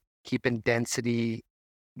actually keeping density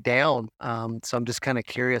down? So I'm just kind of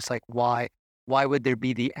curious, like why would there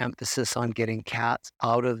be the emphasis on getting cats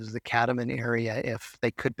out of the Catamount area if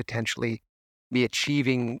they could potentially be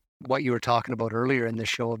achieving what you were talking about earlier in the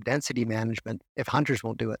show of density management if hunters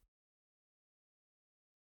won't do it?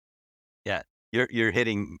 Yeah, you're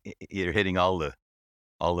hitting all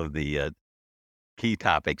of the key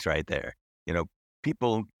topics right there.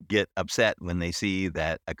 People get upset when they see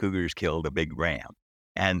that a cougar's killed a big ram,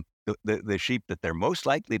 and the sheep that they're most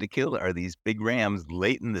likely to kill are these big rams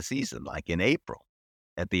late in the season, like in April,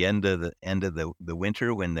 at the end of the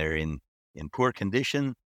winter when they're in poor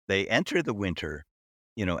condition. They enter the winter,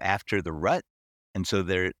 after the rut, and so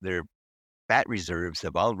their fat reserves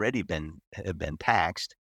have already been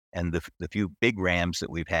taxed. And the few big rams that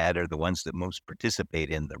we've had are the ones that most participate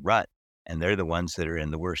in the rut, and they're the ones that are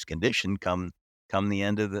in the worst condition come the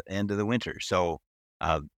end of the winter. So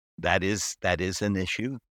that is an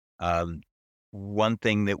issue. One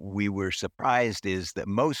thing that we were surprised is that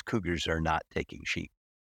most cougars are not taking sheep.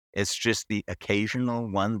 It's just the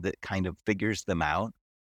occasional one that kind of figures them out,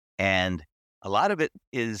 and a lot of it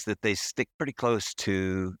is that they stick pretty close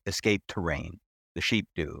to escape terrain. The sheep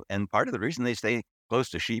do, and part of the reason they stay close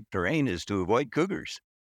to sheep terrain is to avoid cougars,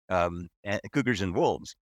 cougars and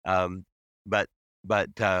wolves. But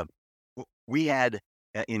we had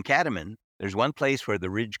in Catamount, there's one place where the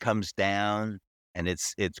ridge comes down and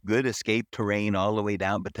it's good escape terrain all the way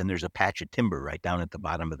down, but then there's a patch of timber right down at the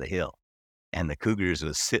bottom of the hill, and the cougars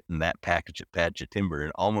was sitting that patch of timber,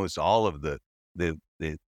 and almost all of the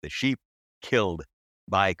sheep killed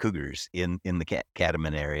by cougars in the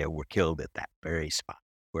Catamount area were killed at that very spot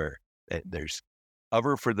where there's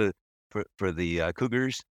cover for the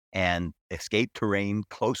cougars and escape terrain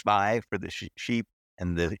close by for the sheep,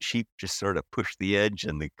 and the sheep just sort of push the edge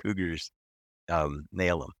and the cougars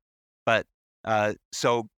nail them. But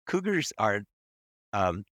so cougars are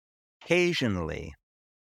occasionally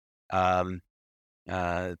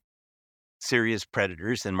serious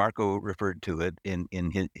predators, and Marco referred to it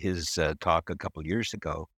in his talk a couple years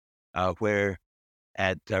ago, where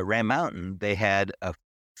at Ram Mountain they had a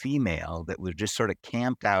female that was just sort of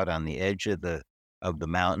camped out on the edge of the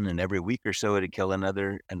mountain, and every week or so it'd kill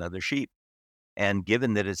another sheep. And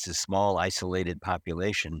given that it's a small isolated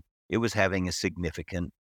population, it was having a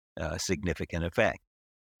significant effect.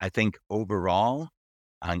 I think overall,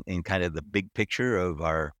 in kind of the big picture of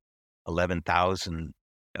our 11,000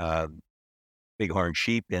 bighorn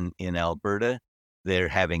sheep in Alberta, they're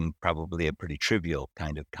having probably a pretty trivial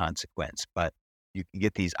kind of consequence. But you can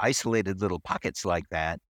get these isolated little pockets like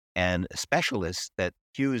that, and a specialist that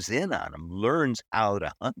cues in on them, learns how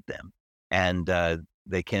to hunt them, and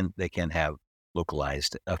they can have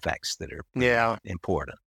localized effects that are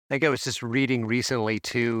important. I think I was just reading recently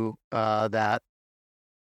too that,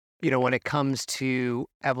 when it comes to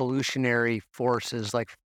evolutionary forces,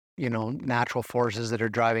 like, natural forces that are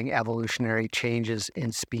driving evolutionary changes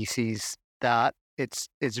in species, that it's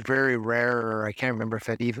very rare, or I can't remember if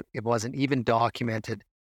it wasn't even documented,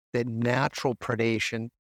 that natural predation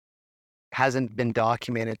hasn't been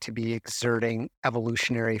documented to be exerting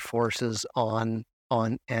evolutionary forces on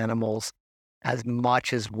animals as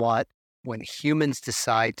much as when humans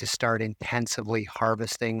decide to start intensively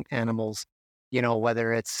harvesting animals,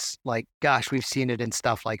 whether it's like, gosh, we've seen it in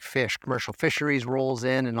stuff like fish, commercial fisheries rolls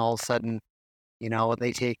in, and all of a sudden,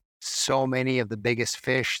 they take so many of the biggest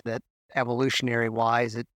fish that evolutionary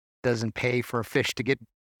wise, it doesn't pay for a fish to get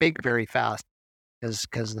big very fast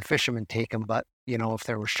because the fishermen take them. But, if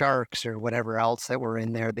there were sharks or whatever else that were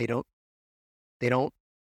in there, they don't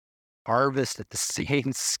harvest at the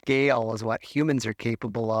same scale as what humans are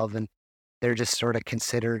capable of. And they're just sort of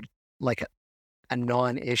considered like a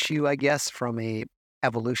non-issue, I guess, from a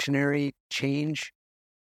evolutionary change.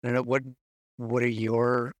 I don't know, what are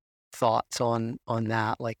your thoughts on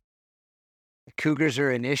that? Like, cougars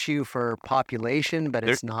are an issue for population, but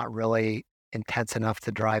it's not really intense enough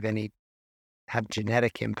to have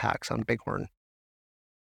genetic impacts on bighorn.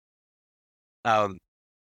 I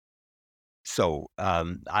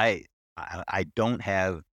don't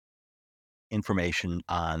have information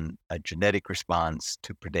on a genetic response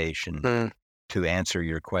to predation to answer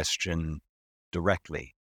your question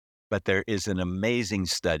directly. But there is an amazing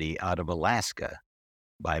study out of Alaska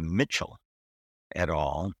by Mitchell et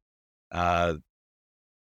al.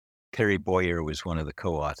 Terry Boyer was one of the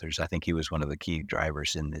co-authors. I think he was one of the key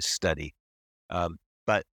drivers in this study.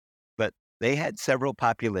 But they had several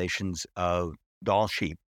populations of Dall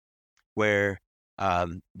sheep where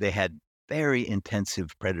they had very intensive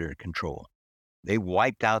predator control. They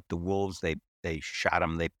wiped out the wolves. They shot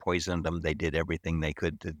them. They poisoned them. They did everything they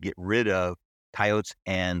could to get rid of coyotes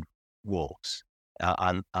and wolves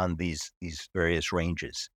on these various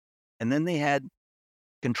ranges. And then they had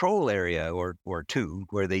control area or two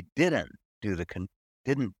where they didn't do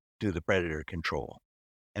the predator control.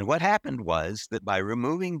 And what happened was that by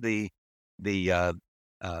removing the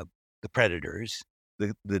predators,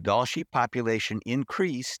 the Dall sheep population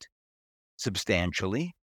increased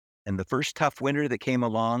substantially. And the first tough winter that came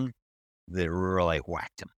along, they really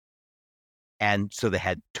whacked them. And so they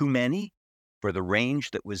had too many for the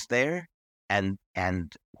range that was there. And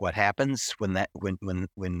what happens when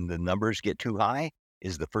the numbers get too high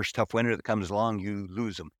is the first tough winter that comes along, you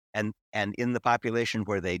lose them. And in the population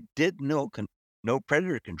where they did no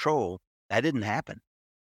predator control, that didn't happen.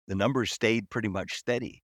 The numbers stayed pretty much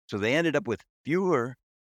steady. So they ended up with fewer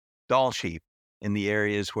Dall sheep in the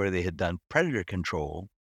areas where they had done predator control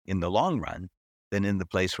in the long run than in the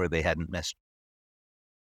place where they hadn't messed.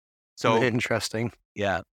 So interesting.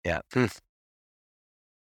 Yeah.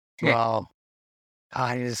 Wow.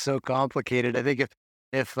 It is so complicated. I think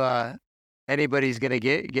if anybody's going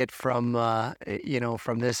to get from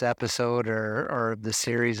from this episode or the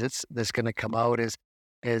series that's going to come out is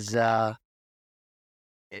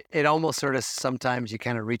it almost sort of sometimes you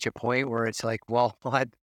kind of reach a point where it's like, well,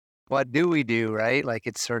 what do we do, right? Like,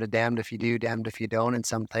 it's sort of damned if you do, damned if you don't in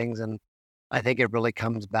some things. And I think it really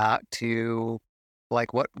comes back to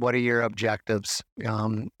like, what are your objectives?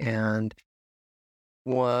 And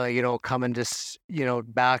well, coming just,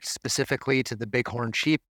 back specifically to the bighorn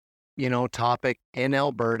sheep, topic in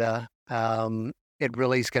Alberta, it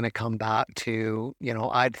really is going to come back to,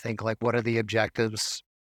 I'd think, like, what are the objectives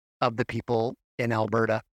of the people in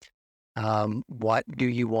Alberta? What do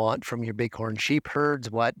you want from your bighorn sheep herds?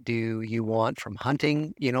 What do you want from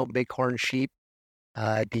hunting, bighorn sheep?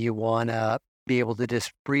 Do you want to be able to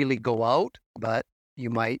just freely go out, but you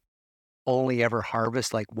might only ever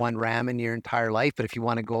harvest like one ram in your entire life? But if you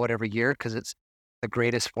want to go out every year because it's the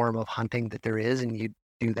greatest form of hunting that there is, and you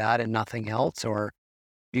do that and nothing else? Or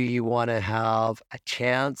do you want to have a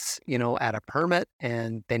chance, at a permit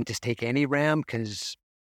and then just take any ram because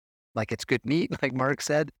like it's good meat, like Mark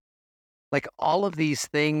said? Like, all of these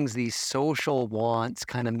things, these social wants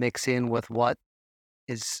kind of mix in with what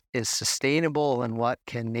is sustainable and what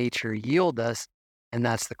can nature yield us. And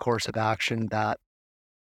that's the course of action that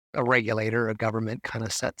a regulator, a government kind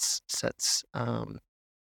of sets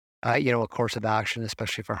a course of action,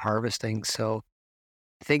 especially for harvesting. So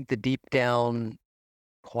I think the deep down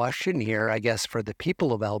question here, I guess, for the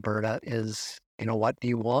people of Alberta is, what do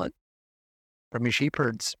you want from your sheep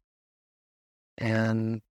herds?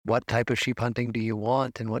 And what type of sheep hunting do you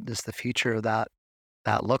want? And what does the future of that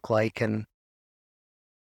look like? And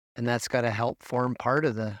that's got to help form part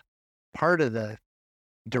of the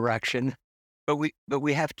direction. But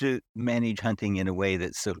we have to manage hunting in a way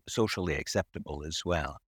that's socially acceptable as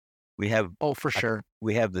well. We have for sure.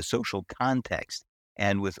 We have the social context,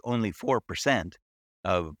 and with only 4%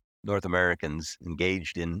 of North Americans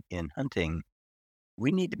engaged in hunting,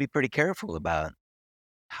 we need to be pretty careful about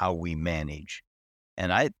how we manage.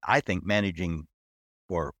 And I think managing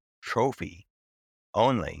for trophy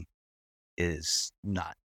only is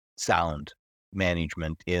not sound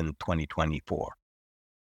management in 2024.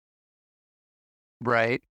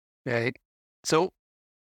 Right. So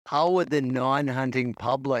how would the non-hunting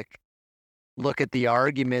public look at the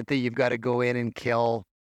argument that you've got to go in and kill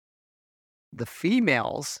the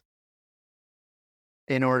females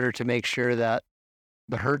in order to make sure that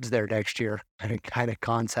the herd's there next year? Kind of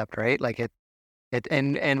concept, right? Like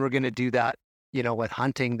and we're going to do that, with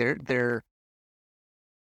hunting.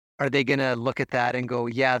 Are they going to look at that and go,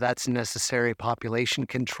 yeah, that's necessary population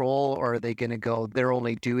control? Or are they going to go, they're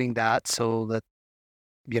only doing that so that,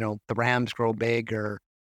 the rams grow big or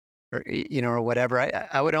whatever?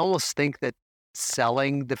 I would almost think that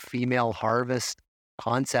selling the female harvest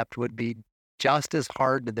concept would be just as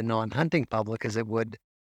hard to the non-hunting public as it would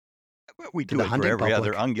we do it for every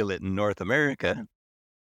other ungulate in North America.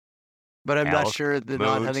 But I'm not sure the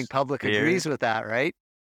non-hunting public agrees with that, right?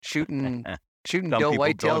 Shooting doe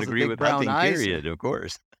whitetails with big brown eyes. Period, of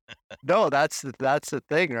course. No, that's the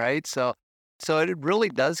thing, right? So it really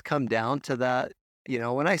does come down to that.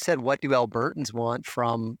 When I said, what do Albertans want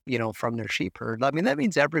from their sheep herd? I mean, that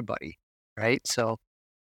means everybody, right? So,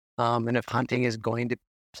 and if hunting is going to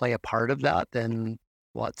play a part of that, then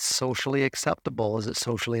what's socially acceptable? Is it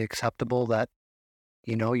socially acceptable that,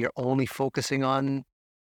 you're only focusing on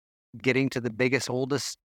getting to the biggest,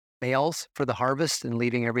 oldest males for the harvest and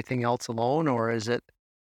leaving everything else alone? Or is it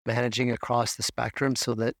managing across the spectrum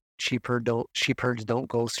so that sheep herds don't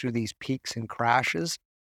go through these peaks and crashes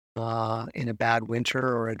in a bad winter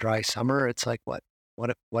or a dry summer? It's like, what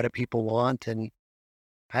do people want? And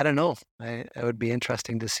I don't know. It would be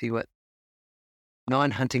interesting to see what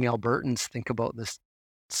non-hunting Albertans think about this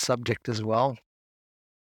subject as well.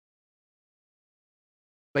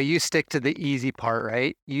 But you stick to the easy part,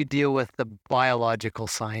 right? You deal with the biological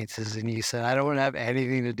sciences, and you said, I don't want to have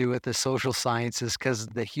anything to do with the social sciences because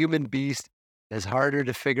the human beast is harder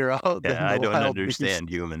to figure out than the I don't wild understand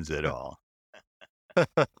beast. humans at all.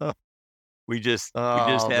 We just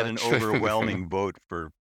had an overwhelming vote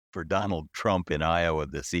for Donald Trump in Iowa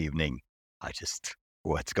this evening.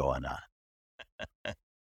 What's going on?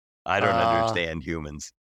 I don't understand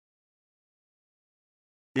humans.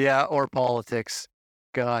 Yeah, or politics.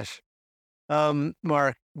 Gosh.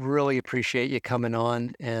 Mark, really appreciate you coming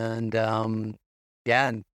on and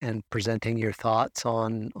and presenting your thoughts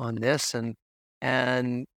on this and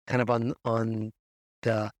kind of on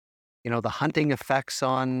the the hunting effects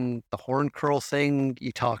on the horn curl thing.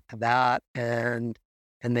 You talked to that and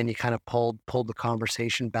then you kind of pulled the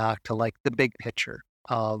conversation back to like the big picture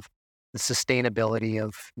of the sustainability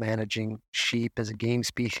of managing sheep as a game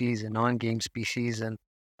species and non-game species. And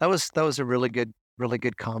that was a really good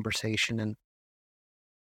conversation. And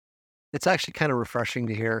it's actually kind of refreshing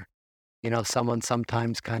to hear, someone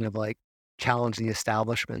sometimes kind of like challenge the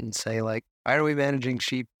establishment and say like, why are we managing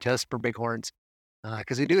sheep just for bighorns?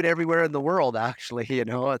 Because we do it everywhere in the world, actually.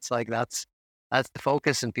 It's like that's the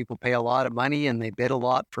focus, and people pay a lot of money and they bid a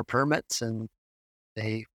lot for permits and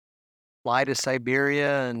they fly to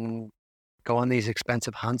Siberia and go on these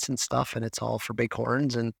expensive hunts and stuff, and it's all for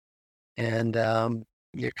bighorns. And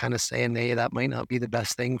you're kind of saying, hey, that might not be the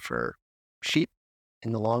best thing for sheep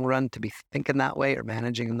in the long run to be thinking that way or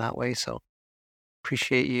managing them that way. So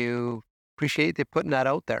appreciate you putting that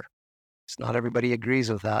out there. It's not everybody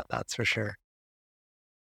agrees with that, that's for sure.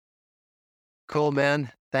 Cool,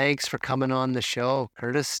 man. Thanks for coming on the show.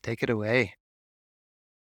 Curtis, take it away.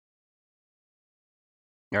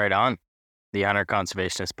 Right on. The Hunter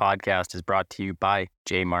Conservationist podcast is brought to you by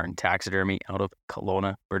J. Martin Taxidermy out of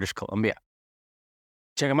Kelowna, British Columbia.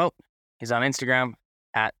 Check him out. He's on Instagram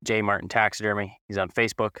at J. Martin Taxidermy. He's on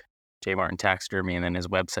Facebook, J. Martin Taxidermy. And then his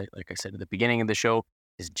website, like I said at the beginning of the show,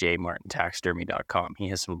 is jmartintaxidermy.com. He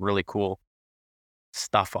has some really cool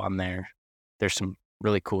stuff on there. There's some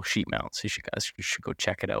really cool sheep mounts. You should go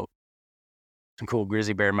check it out. Some cool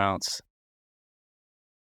grizzly bear mounts.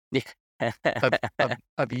 Yeah,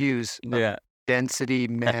 of ewes, of density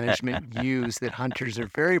management ewes that hunters are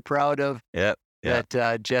very proud of. Yep.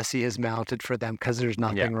 That Jesse has mounted for them because there's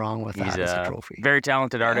nothing wrong with that as a trophy. Very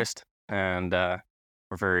talented artist, and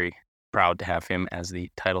we're very proud to have him as the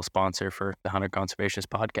title sponsor for the Hunter Conservationist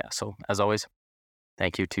podcast. So, as always,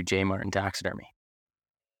 thank you to J. Martin Taxidermy.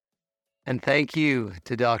 And thank you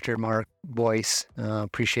to Dr. Mark Boyce.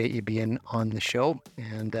 Appreciate you being on the show,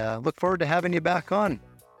 and look forward to having you back on.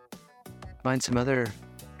 Find some other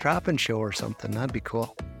trapping show or something. That'd be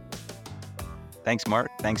cool. Thanks, Mark.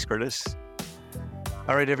 Thanks, Curtis.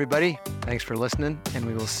 All right, everybody. Thanks for listening, and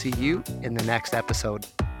we will see you in the next episode.